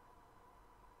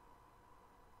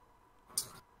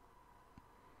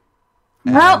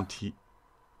 Well, And he,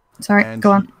 sorry, and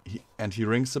go on. he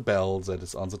rings the bell that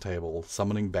is on the table,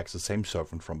 summoning back the same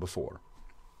servant from before.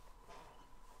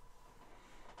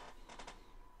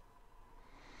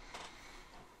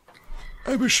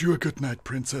 I wish you a good night,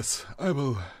 Princess. I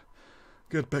will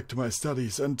get back to my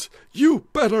studies, and you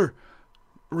better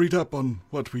read up on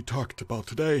what we talked about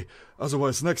today.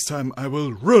 Otherwise, next time I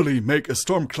will really make a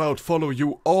storm cloud follow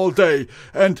you all day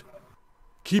and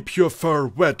keep your fur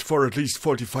wet for at least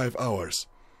 45 hours.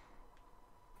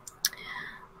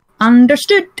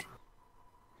 Understood.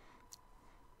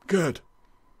 Good.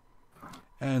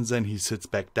 And then he sits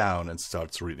back down and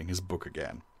starts reading his book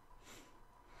again.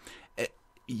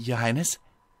 Your Highness?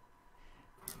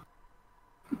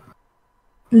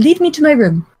 Lead me to my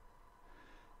room.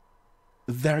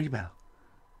 Very well.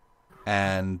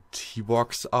 And he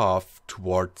walks off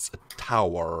towards a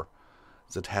tower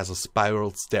that has a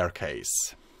spiral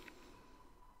staircase.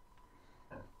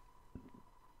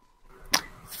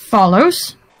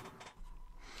 Follows.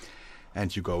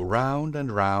 And you go round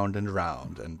and round and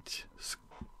round, and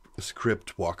the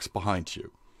script walks behind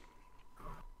you.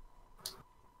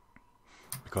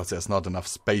 Because there's not enough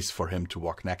space for him to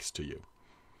walk next to you.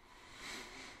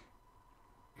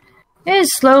 He is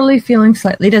slowly feeling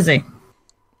slightly dizzy.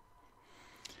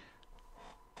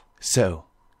 So,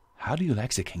 how do you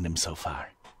like the kingdom so far?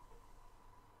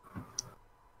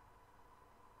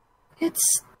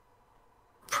 It's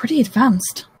pretty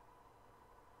advanced.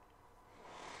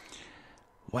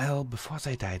 Well, before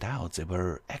they died out, they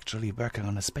were actually working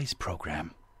on a space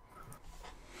program.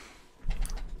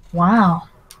 Wow.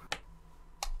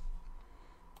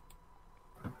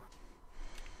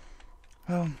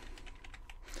 Well,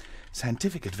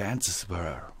 scientific advances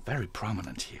were very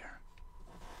prominent here.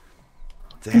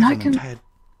 They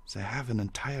have an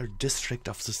entire district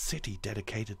of the city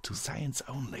dedicated to science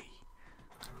only.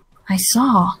 I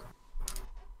saw.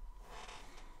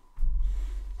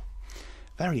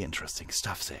 Very interesting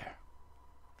stuff there,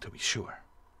 to be sure.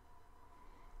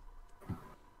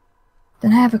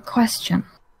 Then I have a question.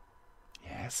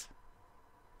 Yes?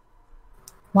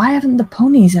 Why haven't the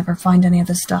ponies ever found any of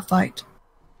this stuff out?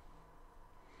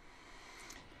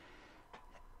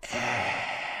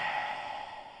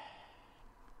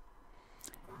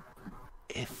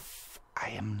 If I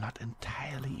am not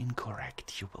entirely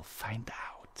incorrect, you will find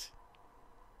out.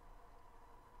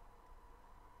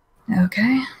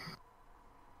 Okay.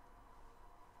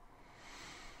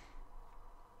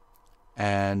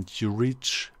 And you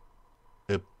reach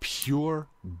a pure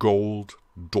gold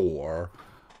door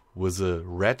with a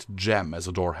red gem as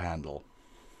a door handle.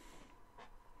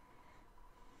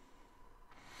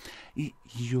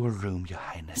 Your room, Your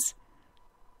Highness.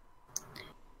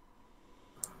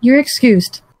 You're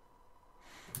excused.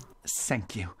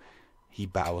 Thank you. He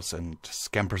bows and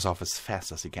scampers off as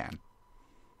fast as he can.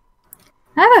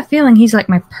 I have a feeling he's like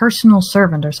my personal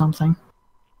servant or something.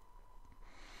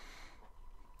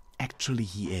 Actually,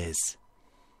 he is.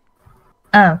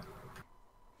 Oh.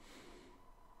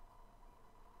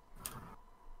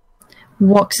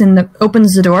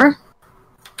 Opens the door.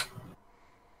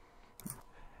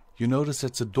 You notice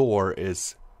that the door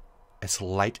is as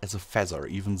light as a feather,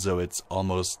 even though it's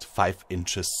almost 5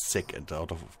 inches thick and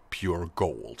out of pure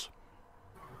gold.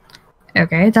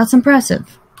 Okay, that's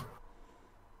impressive.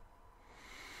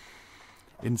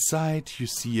 Inside, you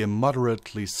see a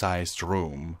moderately sized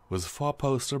room with a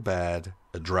 4-poster bed,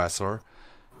 a dresser,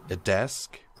 a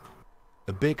desk,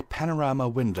 a big panorama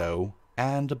window,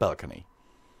 and a balcony.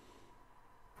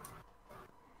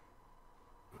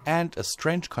 And a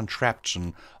strange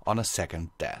contraption on a second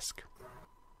desk.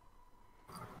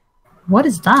 What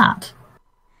is that?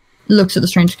 Looks at the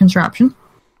strange contraption.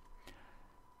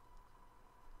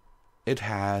 It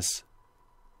has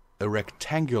a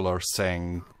rectangular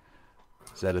thing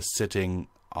that is sitting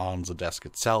on the desk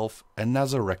itself,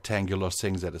 another rectangular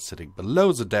thing that is sitting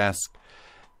below the desk,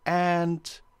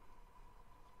 and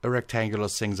a rectangular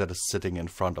thing that is sitting in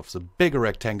front of the bigger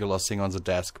rectangular thing on the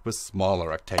desk with smaller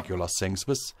rectangular things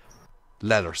with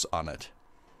letters on it.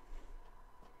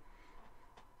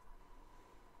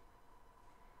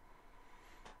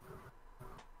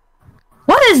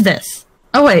 What is this?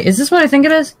 Oh wait, is this what I think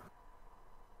it is?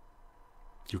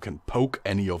 You can poke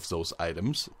any of those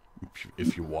items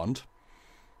if you want.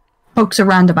 Poke's a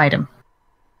random item.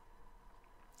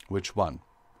 Which one?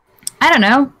 I don't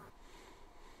know.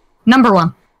 Number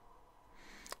 1.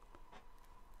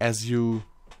 As you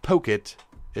poke it,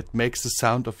 it makes the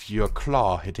sound of your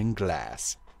claw hitting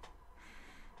glass.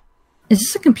 Is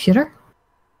this a computer?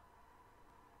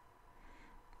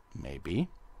 Maybe.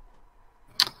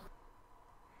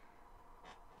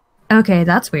 Okay,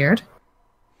 that's weird.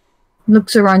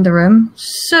 Looks around the room.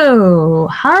 So,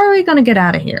 how are we gonna get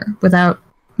out of here without,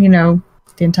 you know,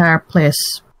 the entire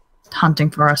place hunting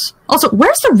for us? Also,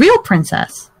 where's the real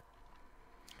princess?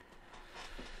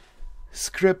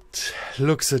 Script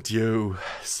looks at you,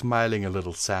 smiling a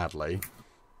little sadly,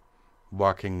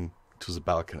 walking to the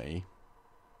balcony.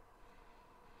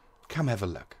 Come have a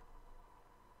look.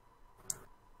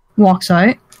 Walks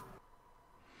out.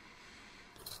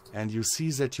 And you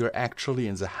see that you're actually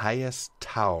in the highest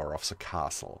tower of the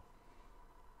castle,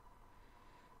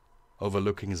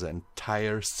 overlooking the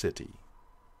entire city.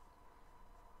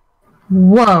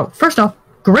 Whoa. First off,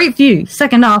 great view.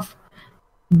 Second off,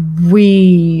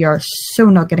 we are so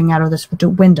not getting out of this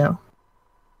window.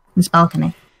 This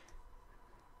balcony.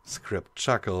 Script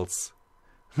chuckles.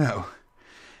 No.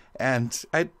 And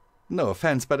no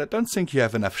offense, but I don't think you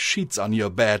have enough sheets on your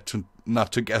bed to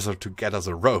knot together to get us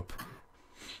a rope.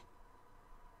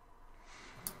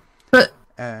 But...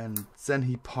 And then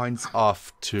he points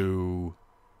off to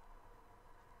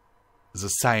the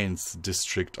science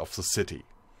district of the city.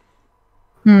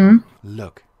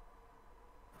 Look.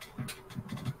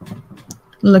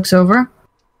 Looks over.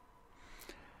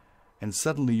 And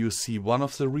suddenly you see one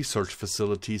of the research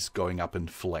facilities going up in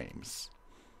flames.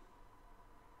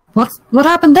 What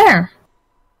happened there?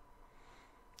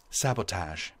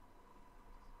 Sabotage.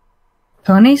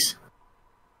 Ponies?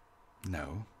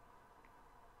 No.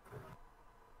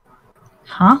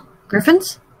 Huh?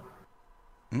 Griffins?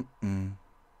 Mm-mm.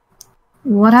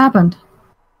 What happened?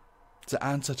 The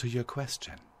answer to your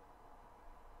question.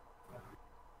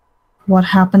 What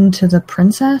happened to the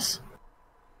princess?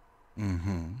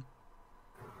 Mm-hmm.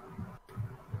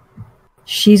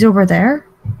 She's over there?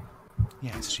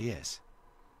 Yes, she is.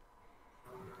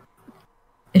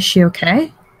 Is she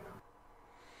okay?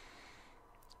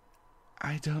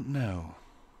 I don't know.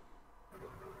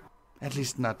 At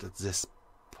least not at this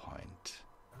point.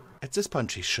 At this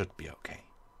point, she should be okay.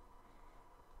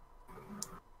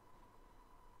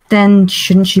 Then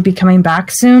shouldn't she be coming back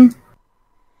soon?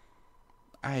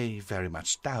 I very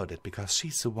much doubt it, because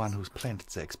she's the one who's planted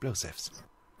the explosives.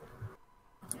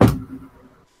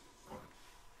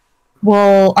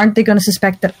 Well, aren't they going to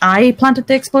suspect that I planted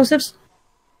the explosives?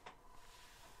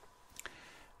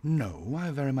 No,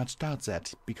 I very much doubt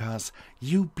that, because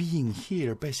you being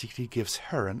here basically gives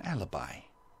her an alibi.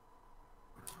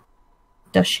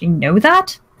 Does she know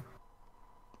that?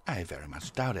 I very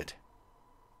much doubt it.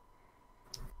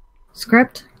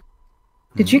 Script?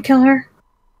 Did you kill her?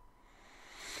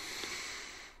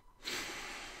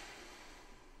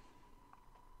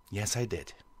 Yes, I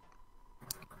did.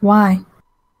 Why?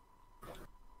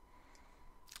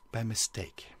 By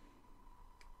mistake.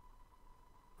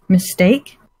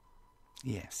 Mistake?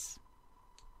 Yes.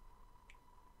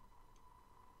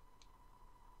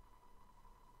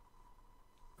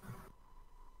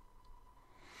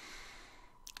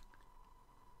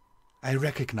 I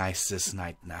recognize this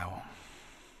night now.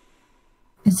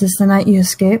 Is this the night you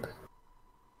escape?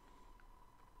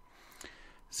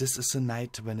 This is the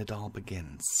night when it all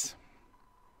begins.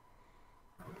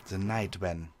 The night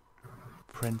when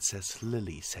Princess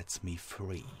Lily sets me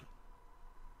free.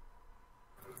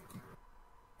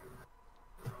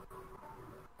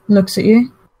 Looks at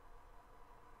you.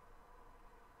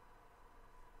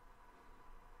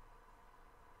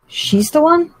 She's the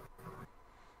one?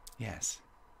 Yes.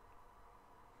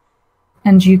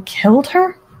 And you killed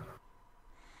her?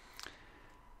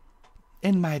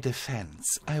 In my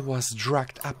defense, I was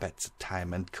drugged up at the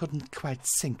time and couldn't quite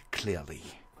think clearly.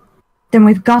 Then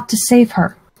we've got to save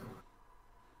her.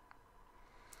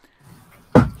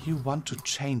 You want to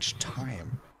change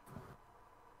time?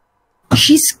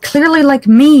 She's clearly like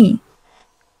me.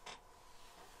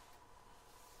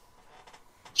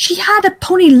 She had a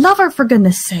pony lover, for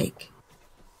goodness sake.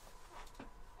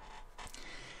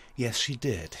 Yes, she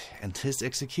did, and his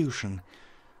execution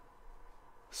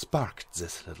sparked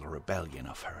this little rebellion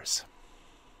of hers.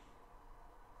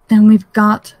 Then we've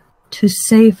got to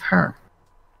save her.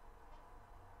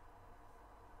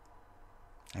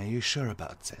 Are you sure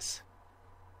about this?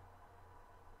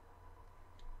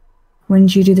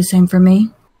 Wouldn't you do the same for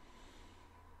me?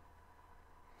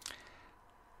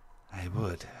 I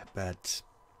would, but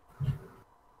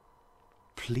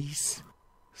please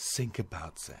think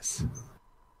about this.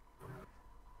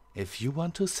 If you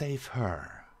want to save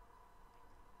her,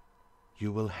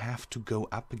 you will have to go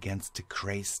up against the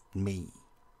crazed me.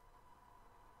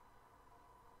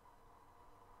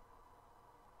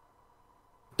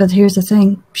 But here's the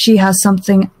thing. She has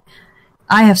something.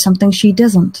 I have something she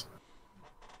doesn't.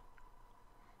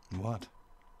 What?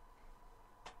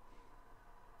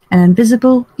 An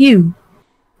invisible you.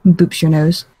 Boops your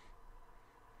nose.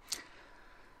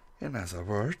 In other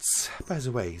words, by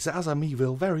the way, the other me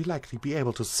will very likely be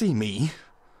able to see me.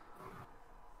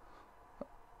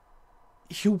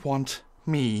 You want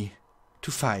me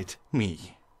to fight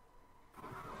me.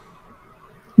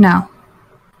 Now,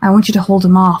 I want you to hold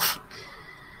him off,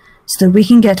 so that we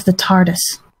can get to the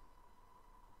TARDIS.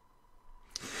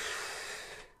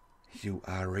 You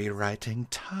are rewriting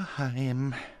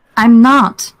time. I'm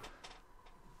not.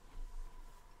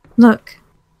 Look,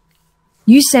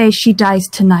 you say she dies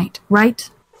tonight, right?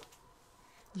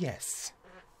 Yes.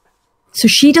 So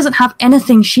she doesn't have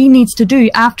anything she needs to do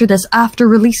after this, after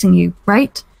releasing you,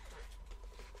 right?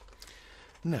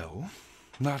 No,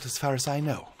 not as far as I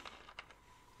know.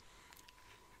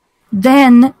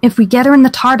 Then, if we get her in the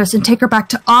TARDIS and take her back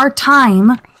to our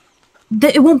time,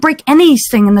 it won't break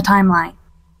anything in the timeline.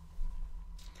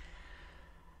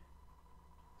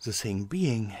 The thing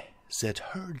being that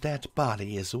her dead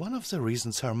body is one of the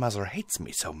reasons her mother hates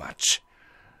me so much.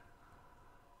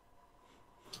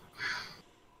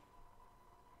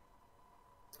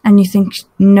 And you think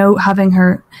having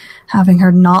her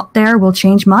not there will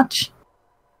change much?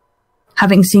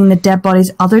 Having seen the dead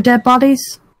bodies, other dead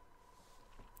bodies?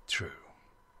 True.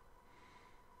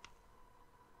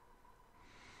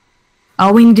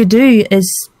 All we need to do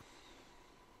is,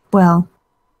 well,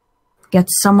 get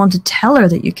someone to tell her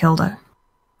that you killed her.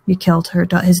 You killed her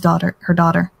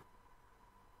daughter.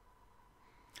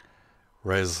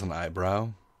 Raises an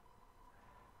eyebrow.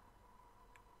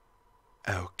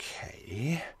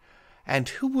 Okay. And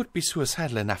who would be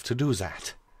suicidal enough to do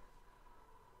that?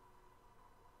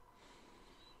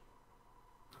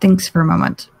 Thinks for a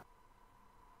moment.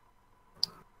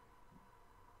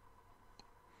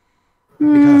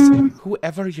 Because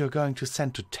whoever you're going to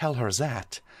send to tell her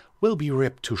that will be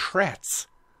ripped to shreds.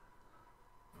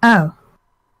 Oh.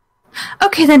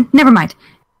 Okay then, never mind.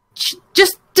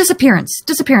 Just disappearance.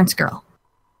 Disappearance girl.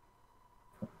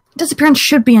 Disappearance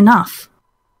should be enough.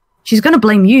 She's gonna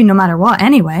blame you no matter what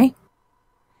anyway.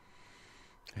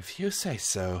 If you say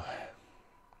so.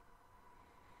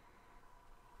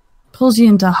 Pulls you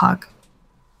into a hug.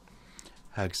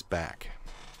 Hugs back.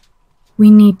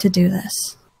 We need to do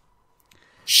this.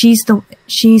 She's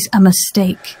a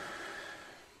mistake.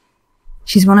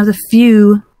 She's one of the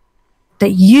few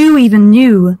that you even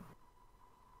knew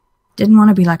didn't want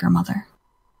to be like her mother.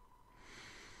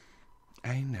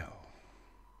 I know.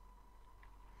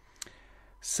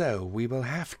 So, we will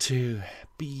have to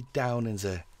be down in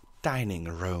the dining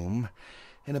room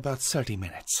in about 30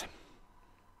 minutes.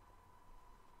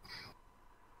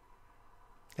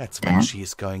 That's when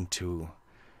she's going to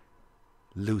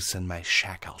loosen my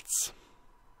shackles.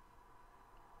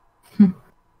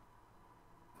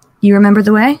 You remember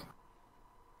the way?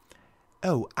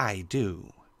 Oh, I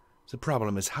do. The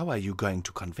problem is, how are you going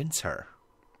to convince her?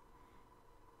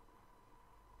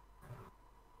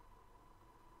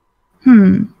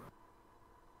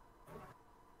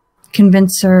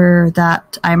 Convince her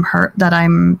that I'm hurt,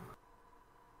 that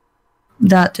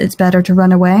it's better to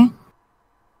run away?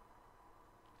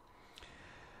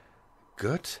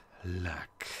 Good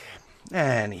luck.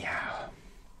 Anyhow.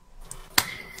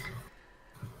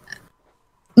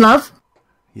 Love?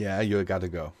 Yeah, you gotta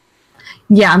go.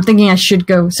 Yeah, I'm thinking I should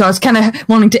go, so I was kind of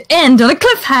wanting to end on a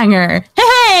cliffhanger.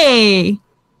 Hey!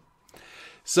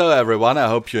 So everyone, I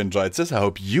hope you enjoyed this. I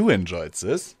hope you enjoyed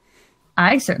this.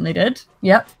 I certainly did.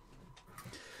 Yep.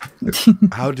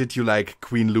 How did you like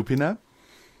Queen Lupina?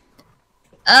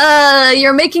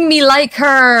 You're making me like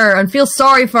her and feel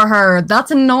sorry for her. That's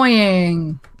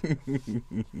annoying.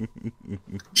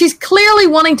 She's clearly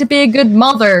wanting to be a good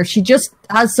mother. She just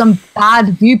has some bad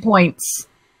viewpoints.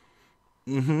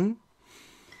 Mm-hmm.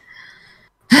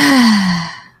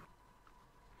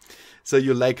 So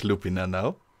you like Lupina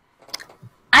now?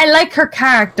 I like her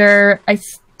character. I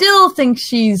still think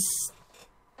she's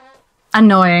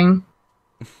annoying.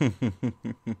 And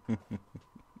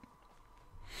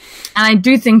I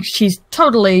do think she's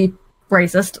totally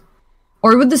racist.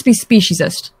 Or would this be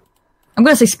speciesist? I'm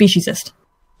going to say speciesist.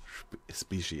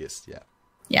 Speciesist, yeah.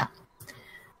 Yeah.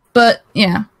 But,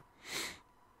 yeah.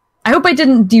 I hope I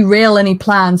didn't derail any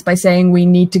plans by saying we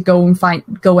need to go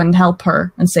and help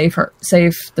her and save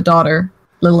the daughter,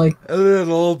 Lily. A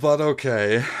little, but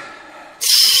okay.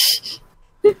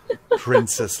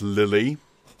 Princess Lily.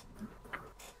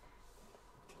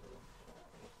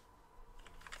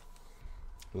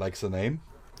 Likes the name?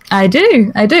 I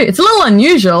do. It's a little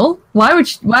unusual. Why would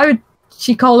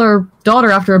she call her daughter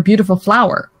after a beautiful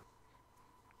flower?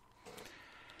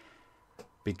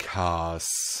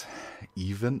 Because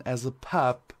even as a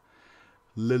pup,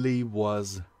 Lily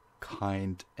was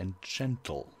kind and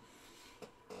gentle.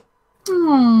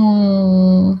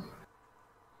 Aww.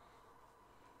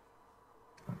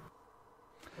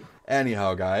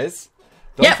 Anyhow, guys,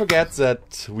 don't forget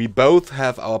that we both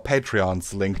have our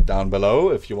Patreons linked down below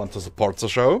if you want to support the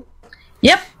show.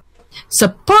 Yep.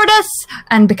 Support us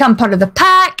and become part of the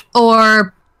pack,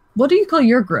 or what do you call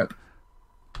your group?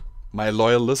 My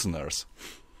loyal listeners.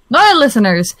 Loyal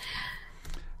listeners.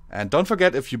 And don't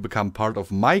forget, if you become part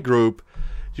of my group,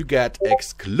 you get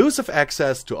exclusive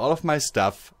access to all of my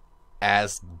stuff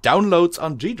as downloads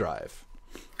on G Drive.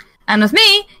 And with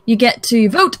me, you get to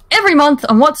vote every month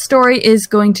on what story is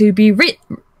going to be read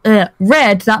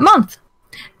that month.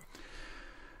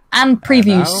 And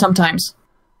previews sometimes.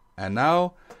 And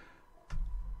now,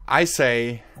 I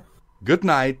say good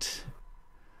night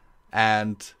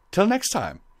and till next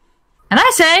time. And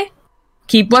I say,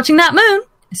 keep watching that moon,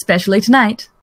 especially tonight.